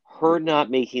 Her not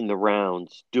making the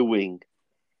rounds, doing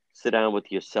sit down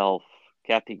with yourself,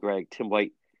 Kathy Gregg, Tim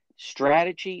White,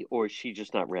 strategy, or is she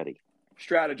just not ready?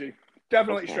 Strategy,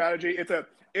 definitely strategy. I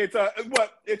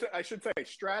should say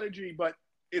strategy, but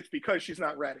it's because she's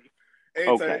not ready.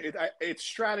 It's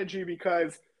strategy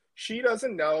because she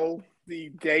doesn't know the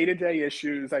day-to-day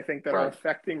issues, I think, that are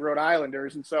affecting Rhode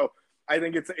Islanders, and so I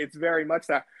think it's very much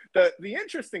that. The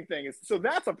interesting thing is, so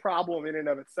that's a problem in and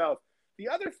of itself. The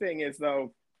other thing is,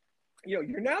 though,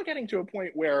 you're now getting to a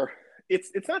point where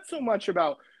it's not so much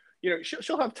about,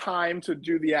 she'll have time to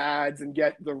do the ads and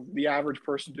get the average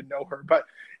person to know her. But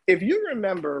if you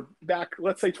remember back,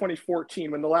 let's say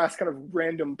 2014, when the last kind of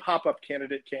random pop-up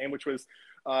candidate came, which was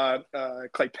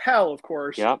Clay Pell, of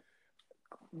course. Yeah.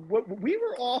 What we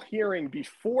were all hearing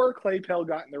before Clay Pell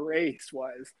got in the race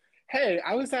was, hey,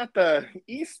 I was at the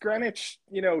East Greenwich,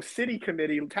 city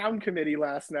committee, town committee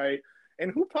last night, and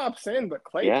who pops in but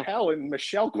Clay Pell and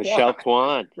Michelle Kwan. Michelle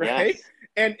Kwan, right?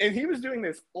 Yes. And he was doing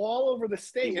this all over the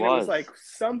state, it was like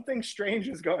something strange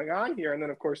is going on here. And then,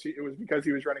 of course, it was because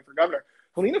he was running for governor.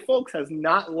 Helena Foulkes has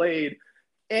not laid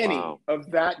any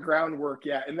of that groundwork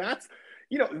yet, and that's.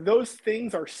 Those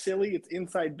things are silly. It's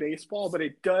inside baseball, but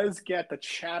it does get the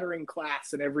chattering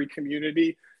class in every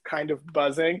community kind of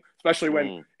buzzing, especially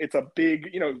when it's a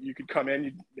big, you could come in,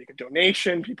 you make a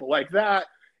donation, people like that.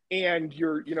 And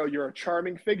you're a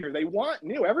charming figure. They want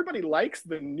new. Everybody likes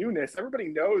the newness. Everybody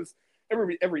knows,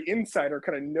 every insider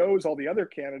kind of knows all the other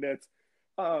candidates.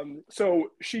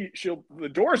 So the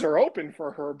doors are open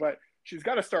for her, but she's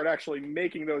got to start actually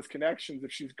making those connections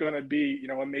if she's going to be,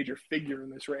 a major figure in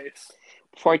this race.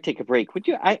 Before I take a break,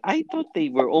 I thought they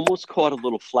were almost caught a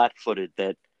little flat-footed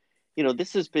that,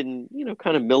 this has been,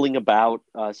 kind of milling about,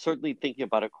 certainly thinking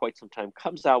about it quite some time,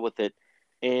 comes out with it.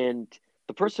 And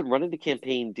the person running the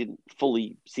campaign didn't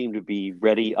fully seem to be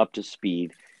ready, up to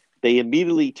speed. They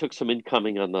immediately took some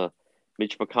incoming on the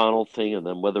Mitch McConnell thing, and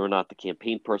then whether or not the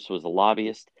campaign person was a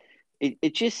lobbyist.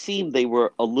 It just seemed they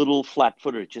were a little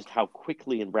flat-footed, just how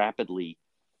quickly and rapidly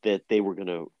that they were going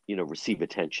to, receive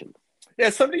attention. Yeah,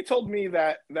 somebody told me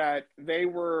that they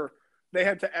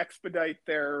had to expedite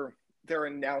their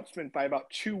announcement by about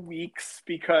 2 weeks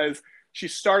because she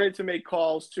started to make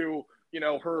calls to,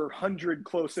 her 100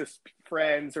 closest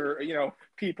friends or,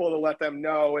 people to let them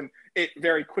know. And it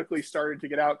very quickly started to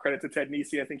get out. Credit to Ted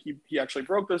Nesi. I think he actually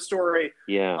broke the story.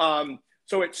 Yeah.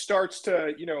 So it starts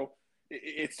to,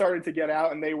 it started to get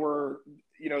out, and they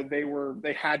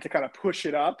had to kind of push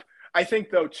it up. I think,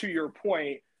 though, to your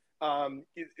point,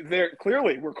 they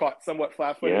clearly were caught somewhat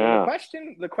flat-footed. Yeah.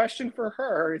 The question for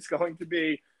her is going to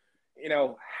be,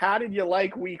 how did you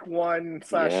like week one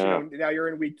 / now you're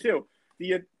in week two?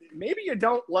 Maybe you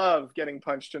don't love getting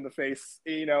punched in the face.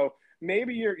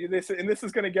 Maybe this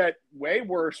is going to get way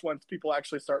worse once people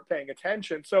actually start paying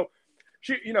attention. So.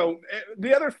 She,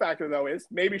 the other factor though is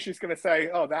maybe she's going to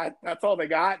say, "Oh, that's all they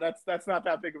got. That's not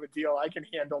that big of a deal. I can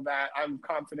handle that. I'm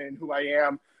confident in who I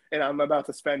am, and I'm about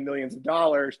to spend millions of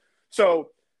dollars."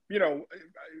 So,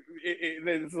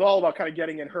 it's all about kind of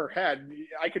getting in her head.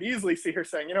 I could easily see her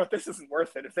saying, "This isn't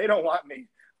worth it. If they don't want me,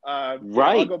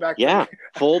 right? I'll go back."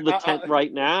 Fold the tent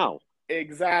right now.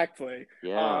 Exactly.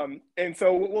 Yeah. And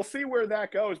so we'll see where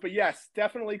that goes. But yes,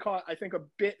 definitely caught, I think, a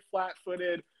bit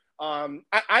flat-footed. I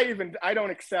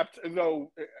don't accept,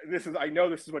 though I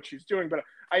know this is what she's doing, but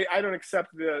I don't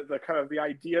accept the kind of the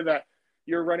idea that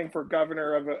you're running for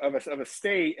governor of a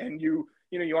state and you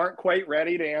aren't quite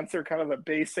ready to answer kind of the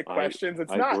basic questions.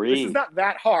 This is not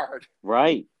that hard.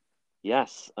 Right.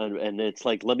 Yes. And it's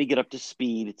like, let me get up to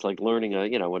speed. It's like learning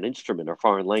an instrument or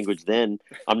foreign language. Then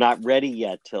I'm not ready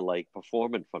yet to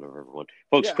perform in front of everyone.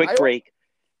 Folks, quick break.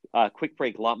 A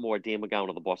lot more Dan McGowan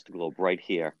of the Boston Globe right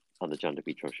here on the John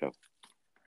DePetro Show.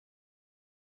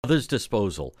 Brothers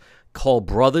Disposal. Call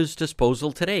Brothers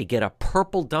Disposal today. Get a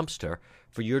purple dumpster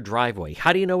for your driveway.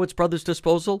 How do you know it's Brothers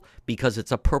Disposal? Because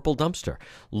it's a purple dumpster.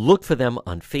 Look for them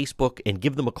on Facebook and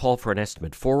give them a call for an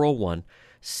estimate.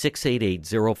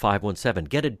 401-688-0517.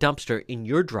 Get a dumpster in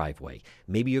your driveway.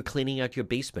 Maybe you're cleaning out your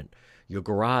basement, your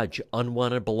garage,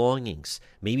 unwanted belongings.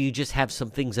 Maybe you just have some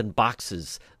things in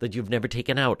boxes that you've never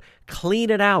taken out. Clean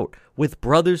it out with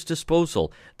Brothers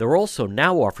Disposal. They're also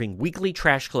now offering weekly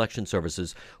trash collection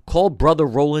services. Call Brother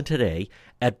Roland today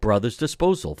at Brothers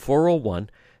Disposal,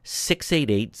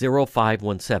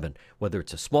 401-688-0517. Whether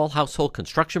it's a small household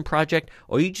construction project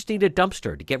or you just need a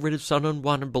dumpster to get rid of some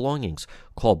unwanted belongings,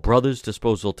 call Brothers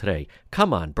Disposal today.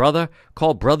 Come on, brother.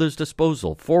 Call Brothers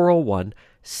Disposal,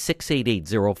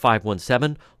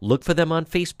 401-688-0517. Look for them on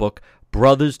Facebook,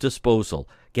 Brothers Disposal.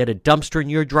 Get a dumpster in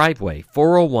your driveway,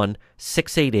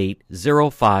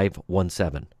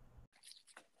 401-688-0517.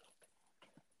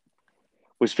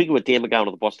 We're speaking with Dan McGowan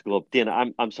of the Boston Globe. Dan,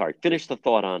 I'm sorry. Finish the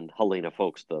thought on Helena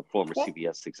Foulkes, the former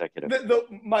CBS executive.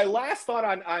 My last thought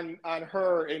on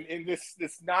her and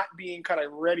this not being kind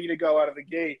of ready to go out of the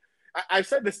gate. I've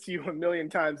said this to you a million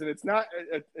times, and it's not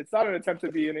an attempt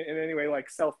to be in any way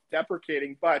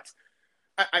self-deprecating, but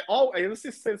let's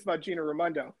just say this about Gina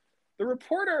Raimondo. The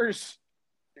reporters,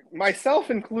 myself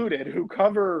included, who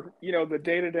cover the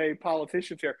day-to-day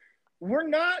politicians here, we're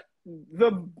not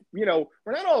we're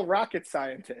not all rocket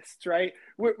scientists, right?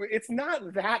 It's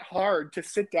not that hard to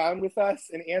sit down with us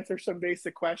and answer some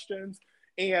basic questions.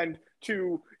 And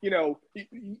to,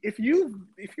 if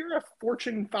you're a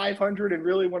Fortune 500 and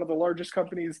really one of the largest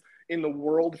companies in the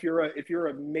world, if you're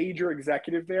a major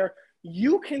executive there,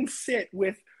 you can sit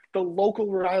with the local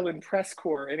Rhode Island press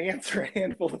corps and answer a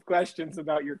handful of questions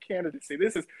about your candidacy.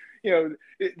 This is,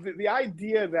 the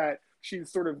idea that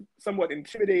she's sort of somewhat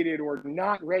intimidated or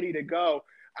not ready to go.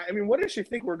 I mean, what does she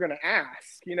think we're going to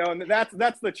ask? And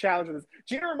that's the challenge of this.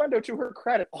 Gina Raimondo, to her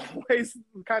credit, always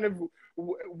kind of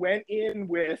went in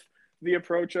with the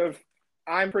approach of,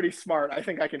 I'm pretty smart. I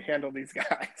think I can handle these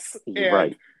guys. And,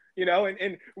 right.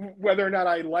 And whether or not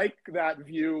I like that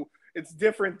view, it's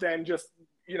different than just,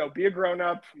 be a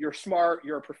grown-up, you're smart,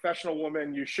 you're a professional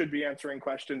woman, you should be answering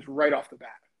questions right off the bat.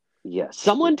 Yeah.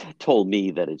 Someone told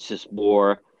me that it's just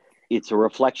more, it's a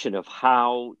reflection of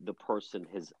how the person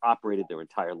has operated their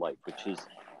entire life, which is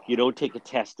you don't take a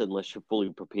test unless you're fully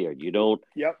prepared. You don't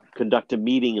conduct a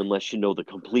meeting unless you know the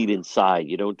complete inside.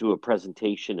 You don't do a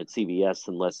presentation at CVS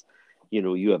unless,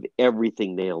 you have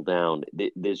everything nailed down.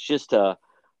 There's just a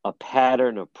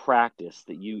pattern of practice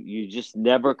that you just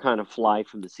never kind of fly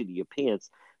from the seat of your pants.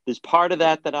 There's part of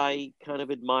that I kind of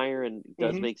admire, and it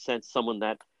does make sense, someone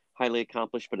that highly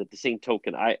accomplished, but at the same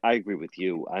token, I agree with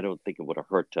you. I don't think it would have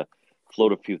hurt to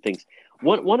float a few things.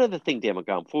 One other thing, Dan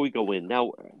McGowan, before we go in,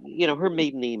 now, her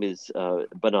maiden name is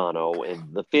Bonanno,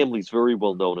 and the family's very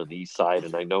well known on the East Side,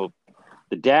 and I know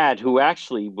the dad, who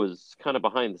actually was kind of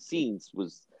behind the scenes,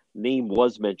 name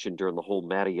was mentioned during the whole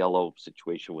Mattiello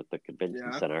situation with the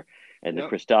convention center and the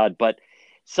Chris Dodd. But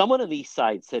someone on the East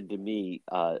Side said to me,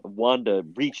 Wanda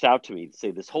reached out to me to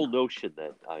say this whole notion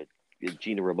that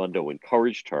Gina Raimondo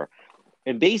encouraged her,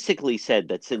 and basically said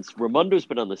that since Raimondo's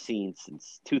been on the scene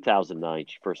since 2009,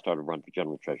 she first started running for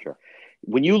general treasurer.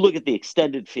 When you look at the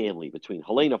extended family between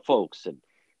Helena Foulkes and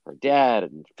her dad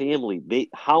and family,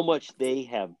 how much they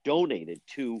have donated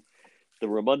to the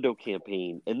Raimondo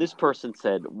campaign. And this person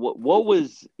said, what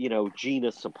was,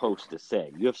 Gina supposed to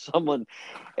say? You have someone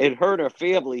and her and her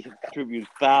family have contributed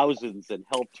thousands and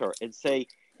helped her, and say,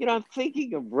 I'm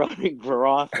thinking of running for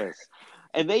office.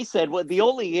 And they said, well, the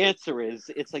only answer is,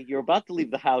 it's like you're about to leave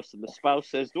the house and the spouse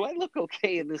says, do I look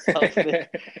okay in this outfit?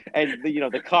 And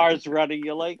the car's running.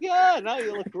 You're like, yeah, no,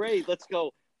 you look great. Let's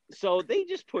go. So they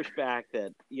just pushed back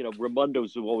that,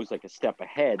 Raimondo's always like a step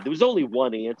ahead. There was only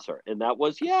one answer, and that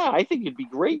was, yeah, I think you'd be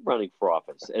great running for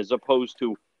office, as opposed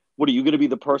to, what, are you going to be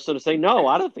the person to say, no,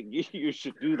 I don't think you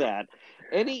should do that.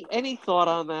 Any thought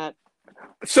on that?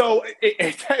 So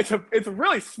it's a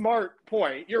really smart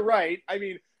point. You're right. I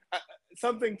mean,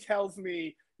 something tells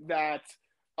me that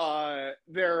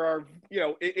there are,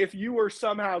 if you were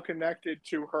somehow connected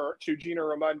to Gina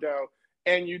Raimondo,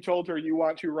 and you told her you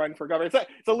want to run for governor,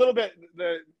 it's a little bit,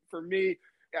 for me,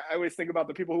 I always think about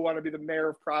the people who want to be the mayor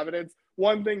of Providence.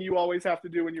 One thing you always have to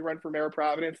do when you run for mayor of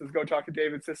Providence is go talk to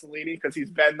David Cicilline, because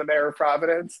he's been the mayor of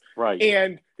Providence. Right.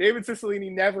 And David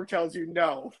Cicilline never tells you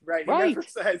no, right? He never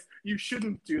says you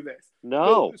shouldn't do this.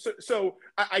 No. So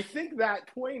I think that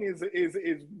point is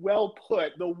well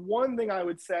put. The one thing I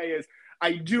would say is,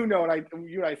 I do know, and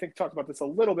you and I think talked about this a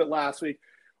little bit last week,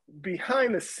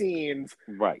 behind the scenes,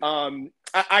 right?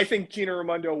 I think Gina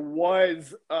Raimondo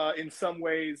was in some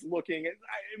ways looking at,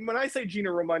 when I say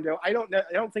Gina Raimondo, I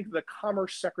don't think the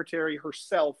Commerce Secretary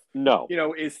herself,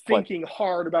 is thinking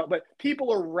hard about, but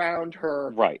people around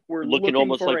her, were looking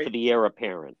almost like for the heir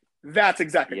apparent. That's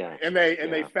exactly right. And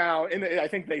they found, and I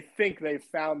think they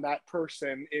found that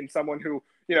person in someone who,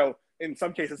 in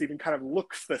some cases even kind of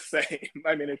looks the same.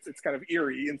 I mean, it's kind of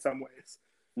eerie in some ways.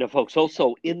 Now, folks,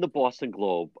 also in the Boston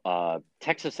Globe,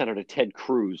 Texas Senator Ted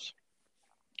Cruz,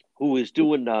 who is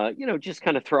doing, just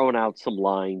kind of throwing out some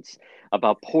lines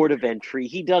about port of entry.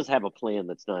 He does have a plan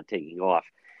that's not taking off.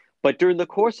 But during the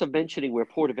course of mentioning where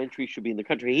port of entry should be in the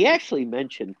country, he actually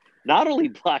mentioned not only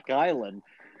Block Island,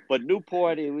 but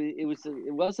Newport.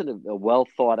 It wasn't a well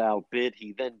thought out bit.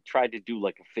 He then tried to do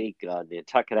like a fake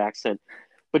Nantucket accent.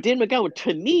 But Dan McGowan,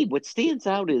 to me, what stands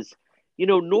out is,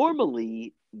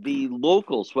 normally the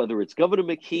locals, whether it's Governor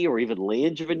McKee or even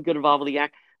Langevin get involved in the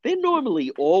act, they're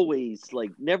normally always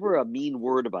never a mean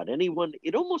word about anyone.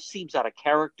 It almost seems out of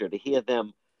character to hear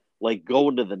them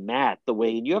going to the mat the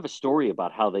way, and you have a story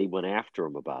about how they went after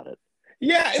him about it.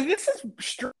 Yeah, and this is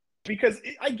strange because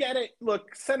I get it.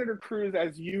 Look, Senator Cruz,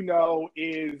 as you know,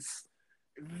 is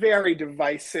very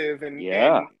divisive, and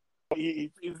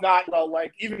he's not well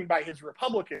liked even by his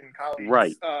Republican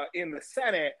colleagues in the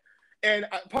Senate. And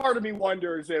part of me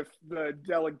wonders if the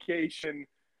delegation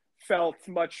felt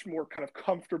much more kind of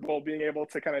comfortable being able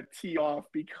to kind of tee off,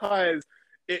 because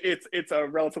it's a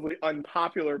relatively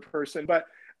unpopular person. But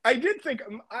I did think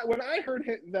when I heard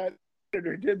that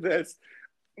senator did this,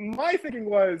 my thinking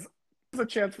was a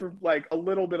chance for like a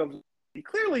little bit of,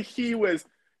 clearly he was,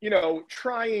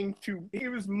 trying to, he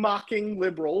was mocking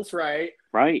liberals, right?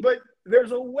 Right. But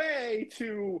there's a way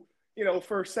to,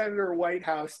 for Senator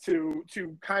Whitehouse to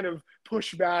kind of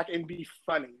push back and be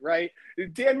funny, right?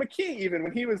 Dan McKee, even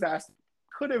when he was asked,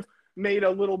 could have made a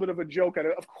little bit of a joke out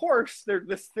of it. Of course,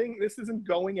 this isn't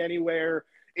going anywhere.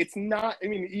 It's not,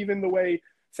 even the way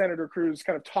Senator Cruz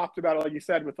kind of talked about it, like you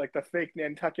said, with like the fake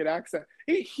Nantucket accent,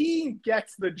 he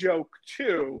gets the joke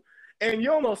too. And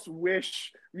you almost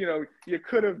wish, you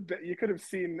could have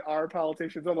seen our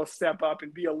politicians almost step up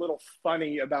and be a little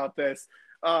funny about this.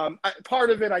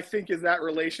 Part of it, I think, is that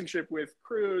relationship with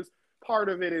Cruz. Part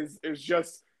of it is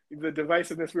just the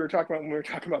divisiveness we were talking about when we were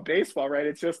talking about baseball, right?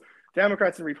 It's just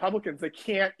Democrats and Republicans, they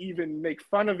can't even make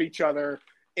fun of each other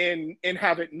and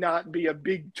have it not be a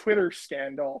big Twitter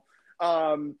scandal.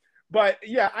 But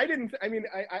yeah,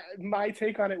 my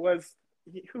take on it was,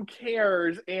 who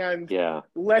cares? And yeah,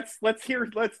 let's hear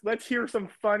some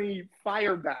funny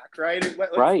fire back, right?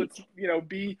 Let's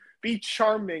be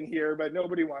charming here, but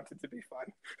nobody wants it to be fun.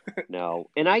 No,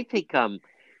 and I think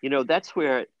that's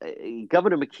where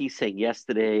Governor McKee saying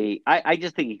yesterday, I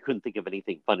just think he couldn't think of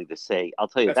anything funny to say. I'll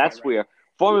tell you, that's where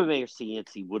former Mayor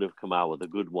Cianci would have come out with a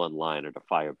good one-liner to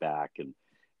fire back and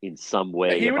in some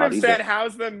way. He would have said,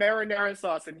 how's the marinara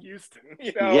sauce in Houston?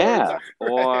 Yeah,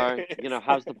 or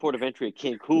how's the port of entry at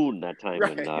Cancun that time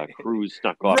when Cruz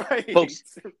snuck off. Right.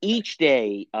 Folks, each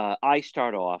day I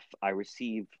start off, I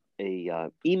receive a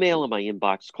email in my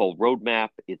inbox called Roadmap.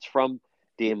 It's from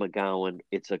Dan McGowan.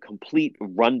 It's a complete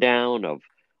rundown of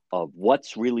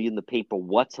what's really in the paper,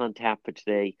 what's on tap for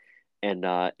today. And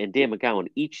Dan McGowan,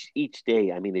 each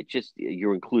day, it's just,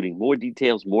 you're including more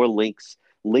details, more links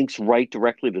right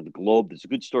directly to the Globe. There's a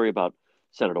good story about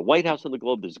Senator Whitehouse on the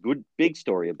Globe. There's a good big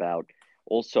story about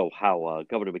also how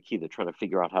Governor McKee, they're trying to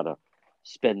figure out how to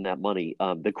spend that money.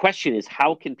 The question is,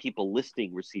 how can people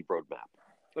listening receive Roadmap?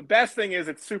 The best thing is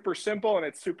it's super simple and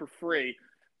it's super free.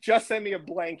 Just send me a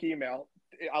blank email.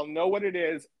 I'll know what it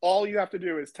is. All you have to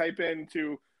do is type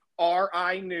into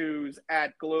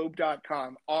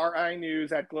rinews@globe.com,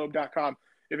 rinews@globe.com.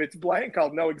 If it's blank,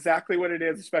 I'll know exactly what it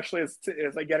is, especially as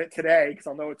I get it today, because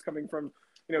I'll know it's coming from,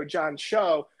 John's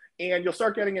show. And you'll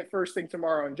start getting it first thing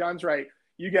tomorrow. And John's right.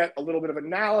 You get a little bit of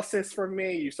analysis from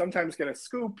me. You sometimes get a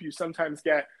scoop. You sometimes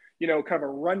get, kind of a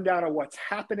rundown of what's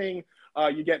happening.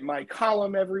 You get my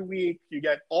column every week. You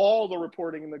get all the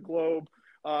reporting in the Globe.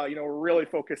 We're really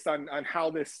focused on how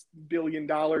this $1 billion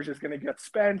is going to get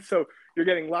spent. So you're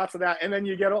getting lots of that. And then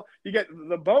you get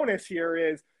the bonus here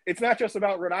is, it's not just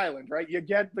about Rhode Island, right? You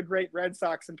get the great Red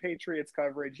Sox and Patriots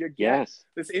coverage. You get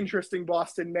this interesting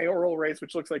Boston mayoral race,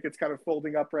 which looks like it's kind of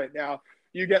folding up right now.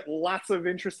 You get lots of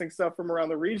interesting stuff from around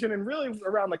the region and really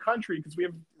around the country, because we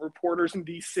have reporters in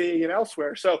DC and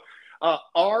elsewhere. So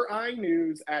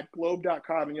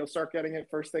rinews@globe.com, and you'll start getting it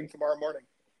first thing tomorrow morning.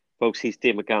 Folks, he's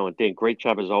Dan McGowan. Dan, great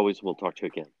job as always. We'll talk to you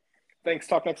again. Thanks.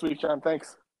 Talk next week, John.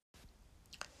 Thanks.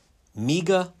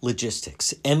 MEGA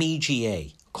Logistics,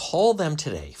 MEGA. Call them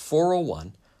today,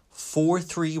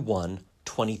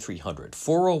 401-431-2300.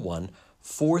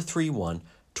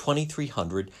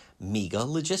 401-431-2300, MEGA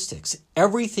Logistics.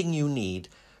 Everything you need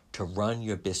to run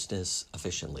your business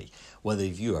efficiently. Whether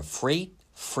you are freight,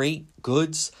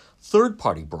 goods,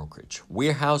 third-party brokerage,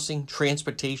 warehousing,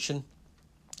 transportation,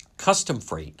 custom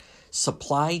freight,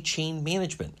 supply chain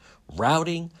management,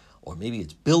 routing, or maybe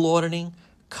it's bill auditing,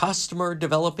 customer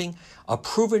developing, a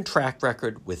proven track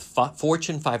record with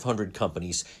Fortune 500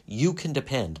 companies, you can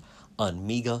depend on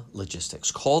MEGA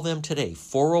Logistics. Call them today,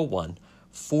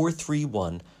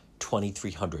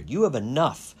 401-431-2300. You have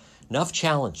enough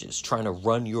challenges trying to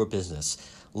run your business.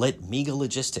 Let MEGA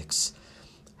Logistics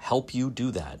help you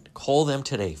do that. Call them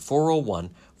today,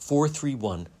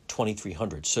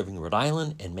 401-431-2300, serving Rhode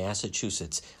Island and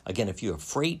Massachusetts. Again, if you have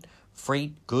freight,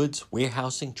 goods,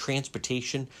 warehousing,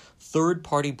 transportation,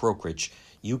 third-party brokerage,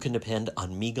 you can depend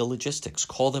on MEGA Logistics.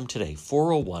 Call them today,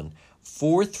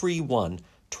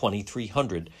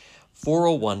 401-431-2300,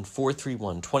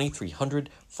 401-431-2300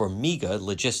 for MEGA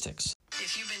Logistics.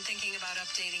 If you've been thinking about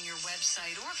updating your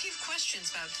website, or if you've questioned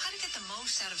questions about how to get the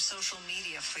most out of social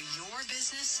media for your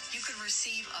business, you could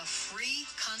receive a free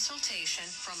consultation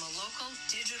from a local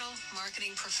digital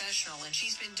marketing professional, and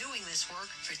she's been doing this work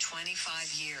for 25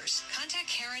 years. Contact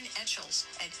Karen Etchels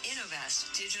at Innovast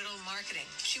Digital Marketing.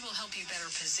 She will help you better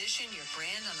position your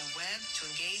brand on the web to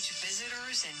engage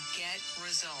visitors and get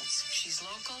results. She's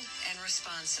local and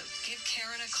responsive. Give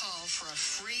Karen a call for a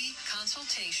free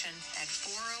consultation at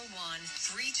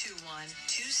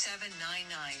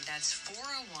 401-321-2799. That's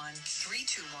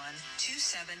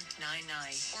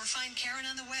 401-321-2799. Or find Karen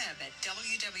on the web at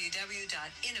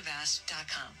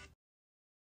www.innovast.com.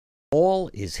 Fall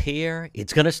is here.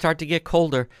 It's going to start to get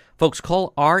colder. Folks,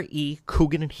 call R.E.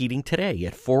 Coogan and Heating today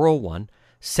at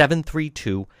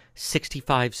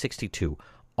 401-732-6562.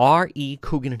 R.E.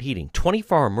 Coogan and Heating,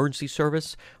 24-hour emergency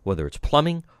service, whether it's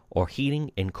plumbing or heating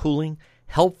and cooling,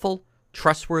 helpful,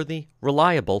 trustworthy,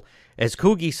 reliable. As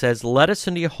Coogie says, let us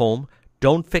into your home.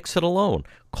 Don't fix it alone.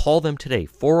 Call them today,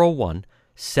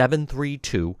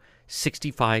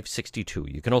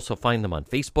 401-732-6562. You can also find them on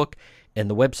Facebook and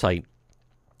the website,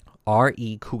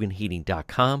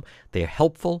 recooganheating.com. They're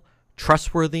helpful,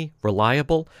 trustworthy,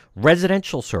 reliable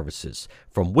residential services.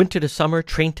 From winter to summer,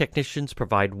 trained technicians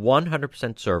provide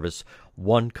 100% service,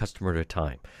 one customer at a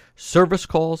time. Service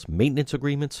calls, maintenance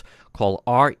agreements, call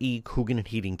R.E. Coogan and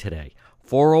Heating today,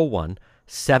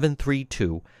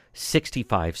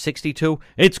 401-732-6562.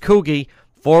 It's Coogie,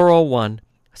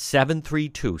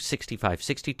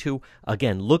 401-732-6562.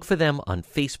 Again, look for them on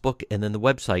Facebook and then the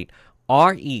website,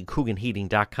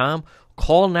 recooganheating.com.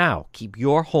 Call now. Keep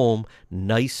your home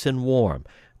nice and warm.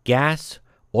 Gas,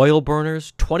 oil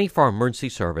burners, 24-hour emergency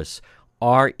service,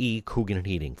 R.E. Coogan and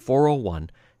Heating,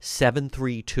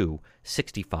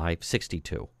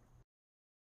 401-732-6562.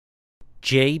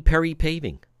 J. Perry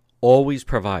Paving always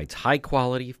provides high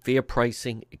quality, fair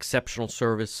pricing, exceptional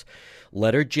service.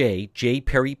 Letter J, J.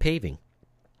 Perry Paving.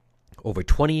 Over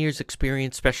 20 years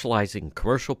experience specializing in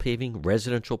commercial paving,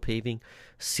 residential paving,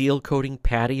 seal coating,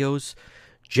 patios,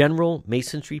 general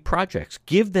masonry projects.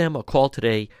 Give them a call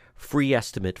today. Free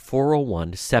estimate,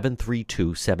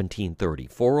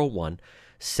 401-732-1730.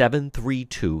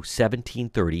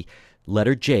 401-732-1730.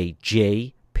 Letter J,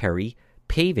 J. Perry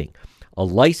Paving. A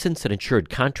licensed and insured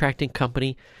contracting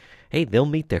company. Hey, they'll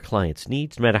meet their clients'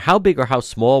 needs, no matter how big or how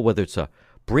small, whether it's a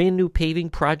brand new paving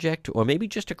project or maybe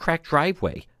just a cracked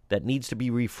driveway that needs to be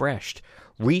refreshed.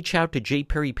 Reach out to J.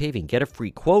 Perry Paving. Get a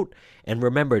free quote. And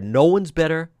remember, no one's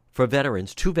better for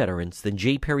veterans, to veterans, than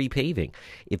J. Perry Paving.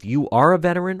 If you are a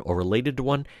veteran or related to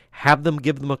one, have them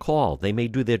give them a call. They may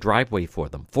do their driveway for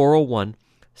them.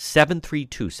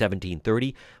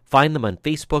 401-732-1730. Find them on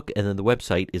Facebook, and then the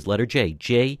website is letter J,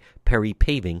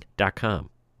 jperrypaving.com.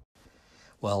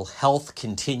 Well, health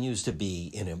continues to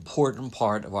be an important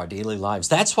part of our daily lives.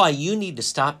 That's why you need to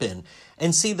stop in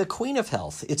and see the Queen of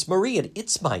Health. It's Marie at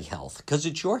It's My Health, because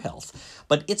it's your health.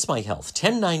 But It's My Health,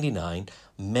 1099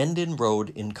 Mendon Road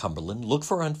in Cumberland. Look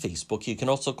for her on Facebook. You can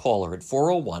also call her at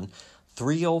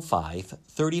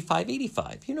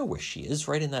 401-305-3585. You know where she is,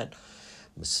 right in that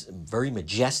very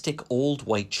majestic old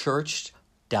white church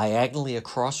diagonally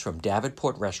across from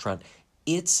Davenport Restaurant.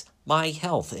 It's My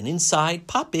Health. And inside,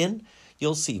 pop in.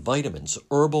 You'll see vitamins,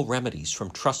 herbal remedies from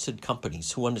trusted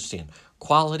companies who understand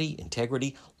quality,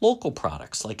 integrity, local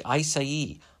products like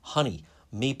acai, honey,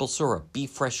 maple syrup,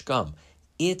 beef fresh gum.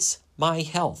 It's My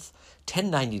Health.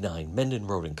 1099 Mendon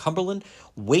Road in Cumberland.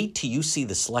 Wait till you see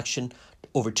the selection.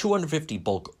 Over 250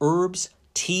 bulk herbs,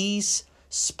 teas,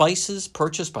 spices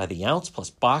purchased by the ounce,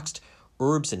 plus boxed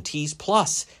herbs and teas,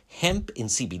 plus hemp and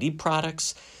CBD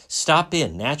products. Stop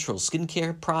in. Natural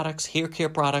skincare products, hair care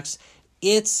products.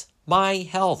 It's My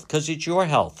Health, because it's your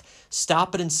health.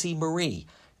 Stop it and see Marie,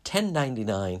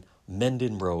 1099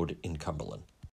 Mendon Road in Cumberland.